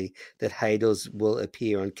likely that Hadels will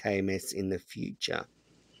appear on KMS in the future?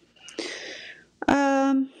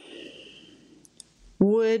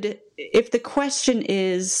 If the question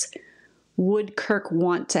is, would Kirk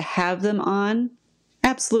want to have them on?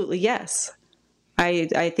 Absolutely, yes.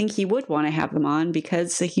 I think he would want to have them on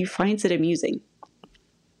because he finds it amusing.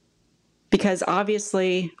 Because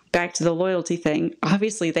obviously, back to the loyalty thing,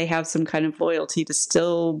 obviously they have some kind of loyalty to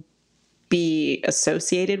still be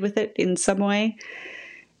associated with it in some way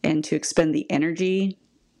and to expend the energy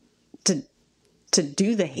to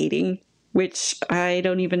do the hating, which I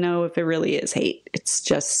don't even know if it really is hate. It's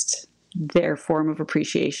just their form of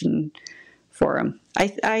appreciation for him.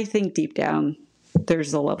 I think deep down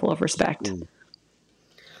there's a level of respect.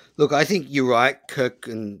 Look, I think you're right. Kirk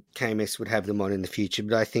and KMS would have them on in the future,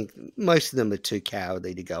 but I think most of them are too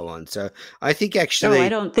cowardly to go on. So I think actually... No, I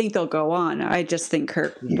don't think they'll go on. I just think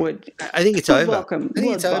Kirk would... I think it's over. Welcome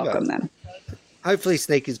them. Hopefully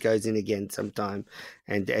Sneakers goes in again sometime.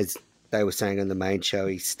 And as they were saying on the main show,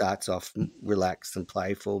 he starts off relaxed and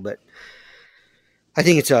playful, but I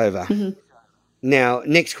think it's over. Mm-hmm. Now,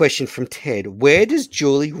 next question from Ted. Where does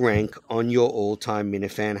Julie rank on your all-time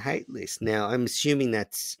Minifan hate list? Now, I'm assuming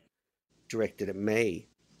that's directed at me.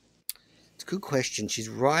 It's a good question. She's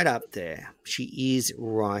right up there. She is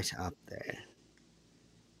right up there.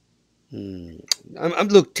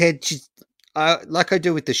 Look, Ted. She's like I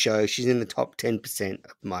do with the show. She's in the top 10%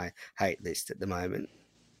 of my hate list at the moment.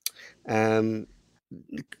 The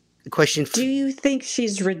question: Do you think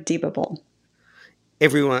she's redeemable?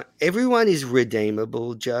 Everyone is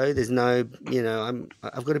redeemable, Joe. There's no,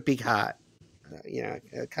 I've got a big heart. I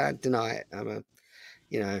can't deny it.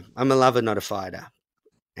 I'm a lover, not a fighter,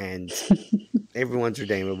 and everyone's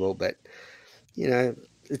redeemable. But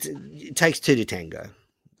it takes two to tango.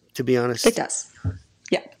 To be honest, It does.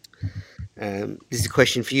 Yeah. This is a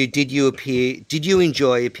question for you. Did you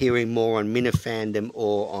enjoy appearing more on Minifandom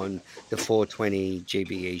or on the 420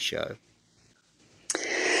 GBE show?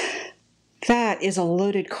 That is a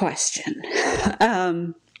loaded question.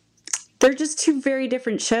 They're just two very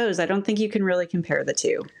different shows. I don't think you can really compare the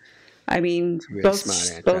two. I mean, Really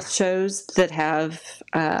both shows that have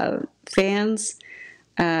fans,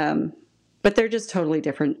 but they're just totally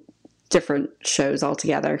different shows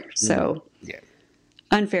altogether. So, yeah,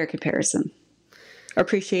 unfair comparison.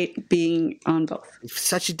 Appreciate being on both.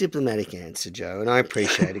 Such a diplomatic answer, Joe, and I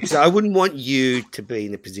appreciate it because I wouldn't want you to be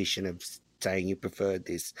in the position of saying you preferred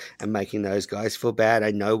this and making those guys feel bad. I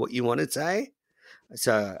know what you want to say,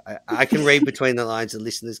 so I can read between the lines. The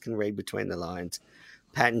listeners can read between the lines.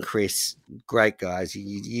 Pat and Chris, great guys.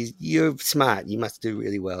 You're smart. You must do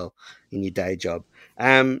really well in your day job.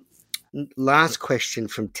 Last question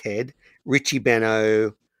from Ted. Richie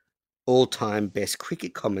Benaud, all-time best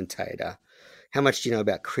cricket commentator. How much do you know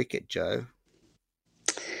about cricket, Joe?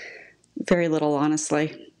 Very little,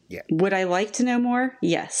 honestly. Yeah. Would I like to know more?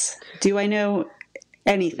 Yes. Do I know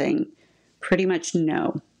anything? Pretty much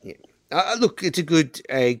no. Yeah. Look, it's a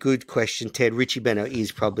good question, Ted. Richie Benaud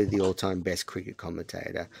is probably the all-time best cricket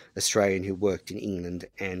commentator, Australian who worked in England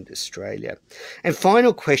and Australia. And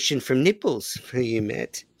final question from Nipples, who you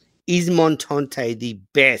met. Is Montante the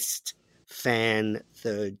best fan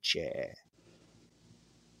third chair?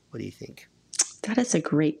 What do you think? That is a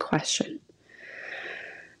great question.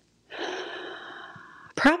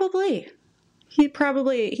 Probably.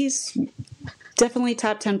 He's definitely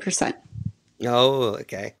top 10%. Oh,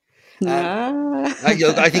 okay.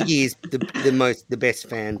 I think he is the best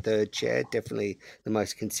fan third chair, definitely the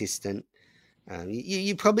most consistent.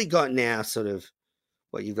 You probably got now sort of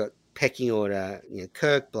what you've got pecking order,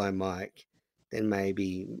 Kirk below Mike, then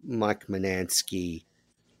maybe Mike Manansky,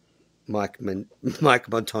 Mike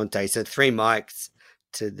Montante. So 3 mics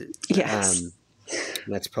to the yes.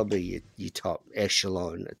 That's probably your top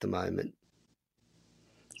echelon at the moment.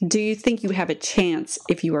 Do you think you have a chance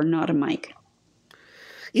if you are not a Mike?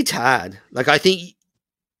 It's hard. Like, I think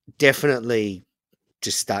definitely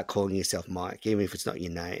just start calling yourself Mike, even if it's not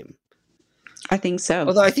your name. I think so.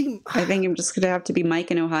 Although I think I'm just going to have to be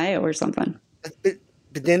Mike in Ohio or something. But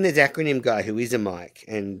then there's acronym guy who is a Mike,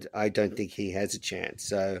 and I don't think he has a chance.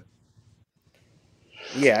 So,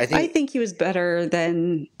 yeah, I think he was better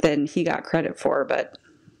than he got credit for, but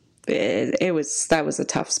that was a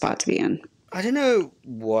tough spot to be in. I don't know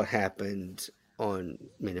what happened on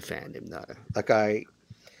Minifandom though. Like, I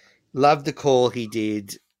loved the call he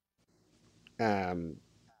did when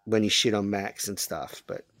he shit on Max and stuff,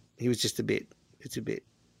 but he was just a bit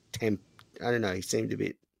I don't know, he seemed a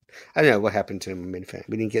bit, I don't know what happened to him on Minifandom.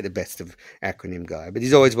 We didn't get the best of acronym guy, but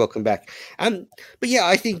he's always welcome back. But yeah,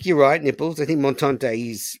 I think you're right, Nipples. I think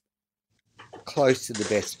Montante is close to the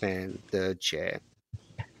best fan third chair.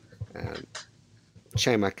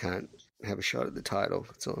 Shame I can't have a shot at the title.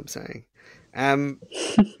 That's all I'm saying.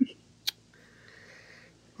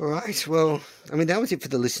 All right. Well, I mean, that was it for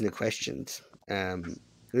the listener questions.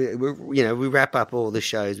 We wrap up all the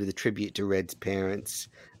shows with a tribute to Red's parents.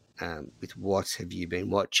 With what have you been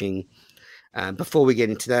watching? Before we get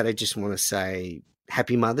into that, I just want to say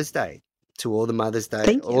Happy Mother's Day to all the Mother's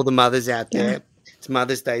Day, all the mothers out there. Yeah. It's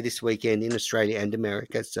Mother's Day this weekend in Australia and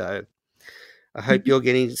America. So I hope you're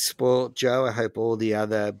getting spoiled, Joe. I hope all the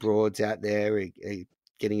other broads out there are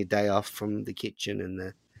getting a day off from the kitchen and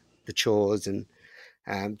the chores and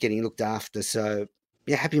getting looked after. So,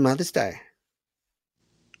 yeah, Happy Mother's Day.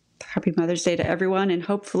 Happy Mother's Day to everyone, and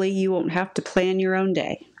hopefully you won't have to plan your own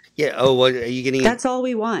day. Yeah. Oh, what are you getting? That's all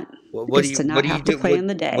we want. To not have to plan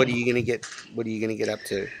the day. What are you going to get? What are you going to get up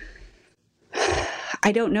to?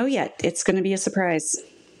 I don't know yet. It's going to be a surprise.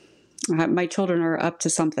 My children are up to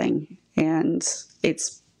something, and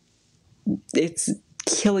it's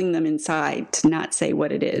killing them inside to not say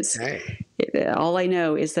what it is. Okay. All I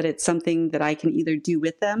know is that it's something that I can either do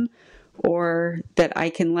with them or that I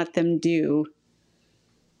can let them do.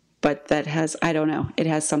 But I don't know. It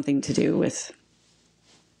has something to do with,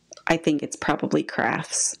 I think it's probably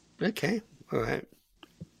crafts. Okay. All right.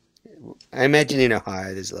 I imagine in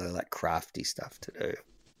Ohio there's a lot of like crafty stuff to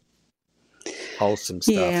do, wholesome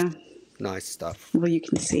stuff, Yeah. nice stuff. Well, you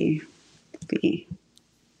can see the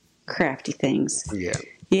crafty things. Yeah.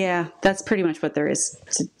 Yeah, that's pretty much what there is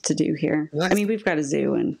to do here. I Nice. mean, we've got a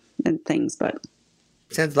zoo and things, but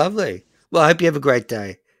Sounds lovely. Well, I hope you have a great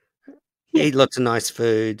day. yeah. Eat lots of nice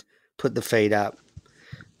food. Put the feet up.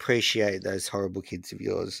 Appreciate those horrible kids of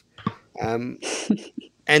yours. Um,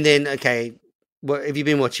 and then, okay, what have you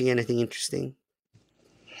been watching? Anything interesting?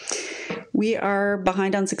 We are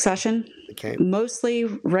behind on Succession. Okay. Mostly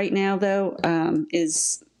right now, though,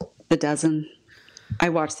 is The Dozen. I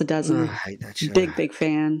watched The Oh, Dozen. I hate that show. Big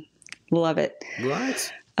fan. Love it.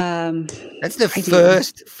 Right? Um, That's the I do.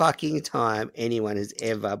 first fucking time anyone has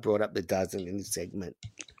ever brought up The Dozen in this segment.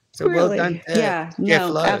 So well Really? done to Yeah, Jeff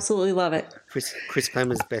no, Lowe, absolutely love it. Chris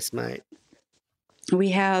Plummer's best mate. We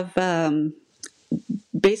have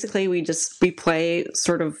basically we play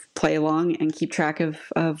along and keep track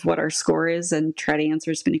of what our score is and try to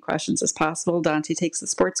answer as many questions as possible. Dante takes the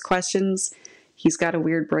sports questions. He's got a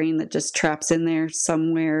weird brain that just traps in there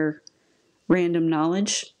somewhere random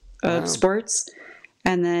knowledge of Wow. sports,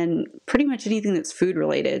 and then pretty much anything that's food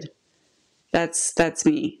related. That's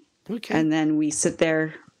me. Okay. And then we sit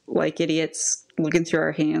there like idiots looking through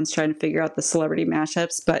our hands trying to figure out the celebrity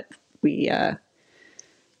mashups, but we are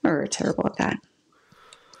terrible at that.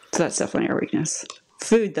 So that's definitely our weakness.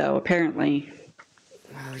 Food, though, apparently.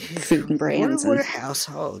 Oh, yeah. Food and brands. What a and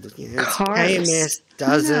household. You know, it's cars. KMS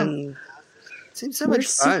Dozen. Seems so We're much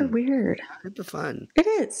super fun. weird. Super fun. It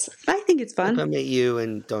is. I think it's Hope I fun. meet you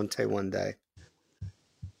and Dante one day.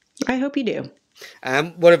 I hope you do.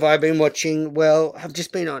 What have I been watching? Well, I've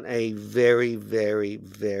just been on a very, very,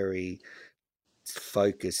 very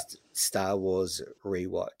focused Star Wars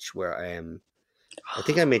rewatch where I am. I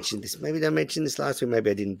think I mentioned this. Maybe I mentioned this last week.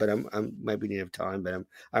 Maybe I didn't. But I'm maybe didn't have time. But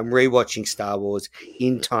I'm rewatching Star Wars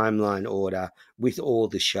in timeline order with all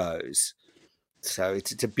the shows. So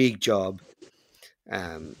it's a big job.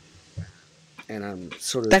 And I'm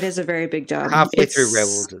sort of That is a very big job. halfway through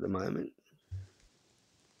Rebels at the moment.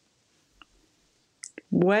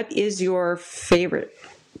 What is your favorite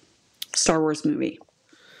Star Wars movie?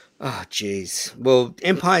 Oh, geez. Well,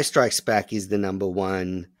 Empire Strikes Back is the number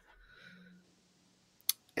one.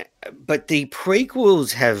 But the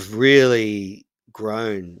prequels have really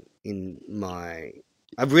grown in my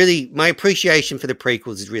appreciation for the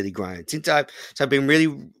prequels has really grown since I've been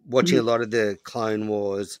really watching a lot of the Clone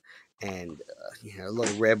Wars and a lot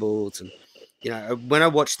of Rebels, and when I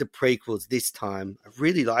watched the prequels this time, I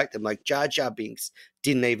really liked them. Like Jar Jar Binks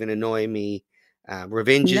didn't even annoy me.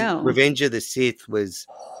 Revenge of the Sith was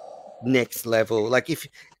next level. Like,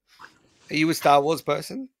 are you a Star Wars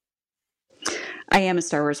person? I am a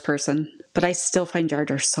Star Wars person, but I still find Jar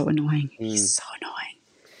Jar so annoying. He's so annoying.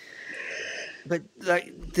 But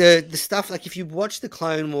like the stuff, like if you watch the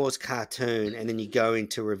Clone Wars cartoon and then you go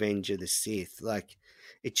into Revenge of the Sith, like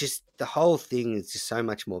the whole thing is just so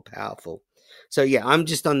much more powerful. So yeah, I'm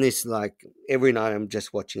just on this, like every night I'm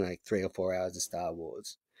just watching like 3 or 4 hours of Star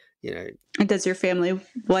Wars, And does your family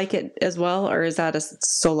like it as well, or is that a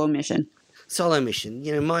solo mission? Solo mission.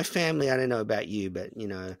 My family, I don't know about you, but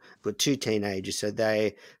I've got 2 teenagers, so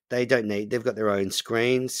they don't need, they've got their own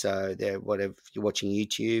screens, so they're whatever, you're watching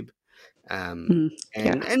YouTube. And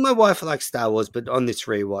my wife likes Star Wars, but on this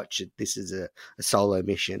rewatch, this is a solo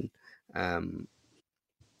mission.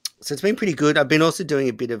 So it's been pretty good. I've been also doing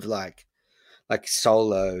a bit of like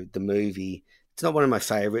Solo, the movie. It's not one of my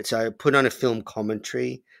favorites. So I put on a film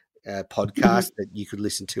commentary podcast that you could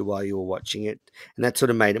listen to while you were watching it. And that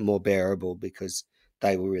sort of made it more bearable because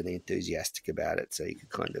they were really enthusiastic about it. So you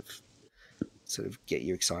could kind of sort of get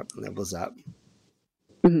your excitement levels up.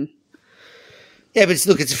 Mm-hmm. Yeah, but it's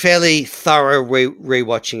a fairly thorough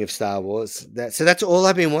rewatching of Star Wars. So that's all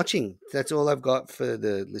I've been watching. That's all I've got for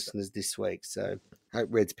the listeners this week. So I hope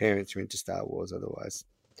Red's parents are into Star Wars. Otherwise,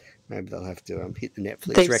 maybe they'll have to hit the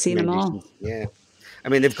Netflix They've seen them all. Yeah, I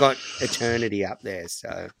mean they've got Eternity up there,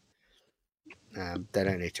 so they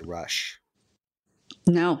don't need to rush.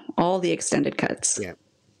 No, all the extended cuts. Yeah,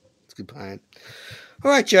 it's a good plan.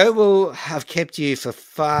 All right, Joe. Well, I've kept you for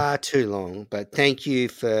far too long, but thank you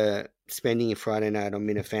for spending your Friday night on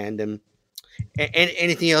Minifandom.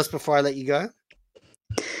 Anything else before I let you go?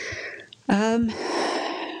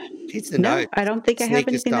 Hits the No, note. I don't think I have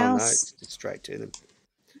anything else. Notes, just straight to them.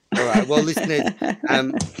 All right. Well, listeners,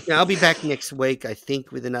 I'll be back next week, I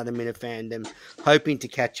think, with another Minifandom, hoping to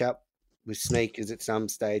catch up with Sneakers at some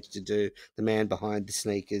stage to do the man behind the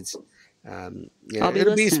sneakers.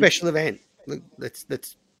 It'll be a special event. Let's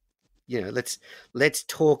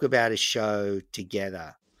talk about a show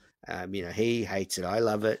together He hates it. I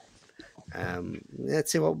love it.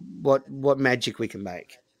 Let's see what magic we can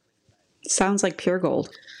make. Sounds like pure gold.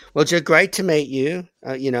 Well, Joe, great to meet you.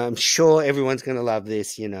 I'm sure everyone's going to love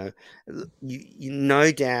this. You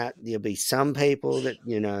no doubt there'll be some people that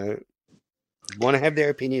want to have their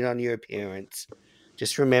opinion on your appearance.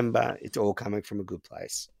 Just remember, it's all coming from a good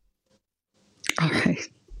place. All right.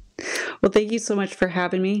 Well, thank you so much for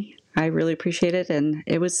having me. I really appreciate it, and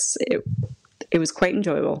it was quite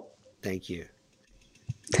enjoyable. Thank you.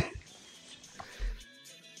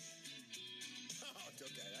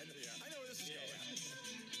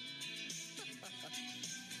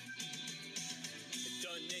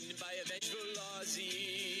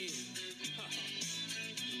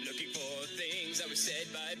 Looking for things that were said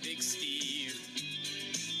by Big Steve.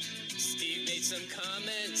 Steve made some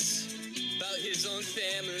comments about his own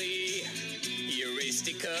family. He erased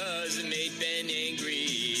it cause it made Ben angry.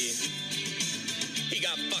 He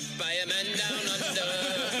got fucked by a man down under.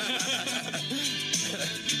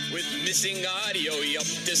 With missing audio, yup,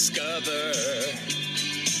 discover.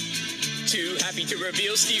 Too happy to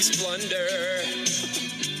reveal Steve's blunder.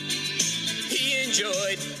 He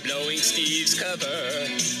enjoyed blowing Steve's cover.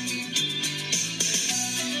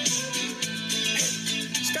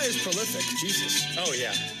 This guy is prolific. Jesus. Oh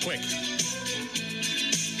yeah, quick.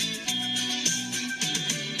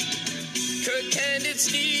 Kirk handed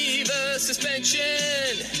Steve a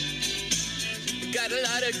suspension. Got a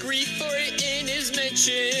lot of grief for it in his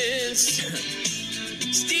mentions.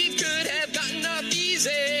 Steve could have gotten off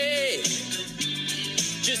easy.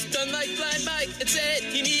 Just done like Blind Mike and said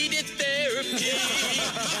he needed therapy.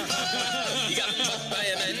 Oh, he got fucked by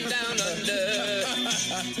a man down under.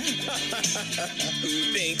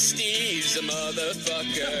 Who thinks Steve's a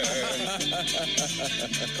motherfucker?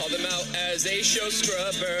 Called him out as a show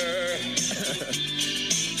scrubber.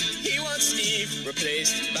 He wants Steve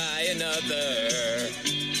replaced by another.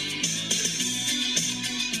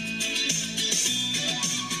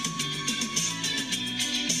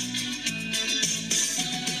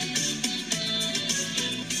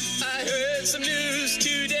 I heard some news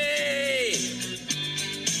today.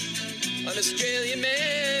 An Australian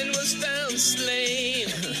man was found slain.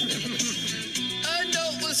 A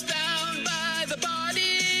note was found by the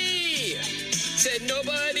body. Said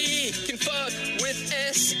nobody can fuck with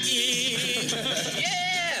S.E.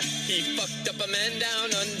 Yeah, he fucked up a man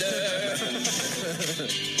down under.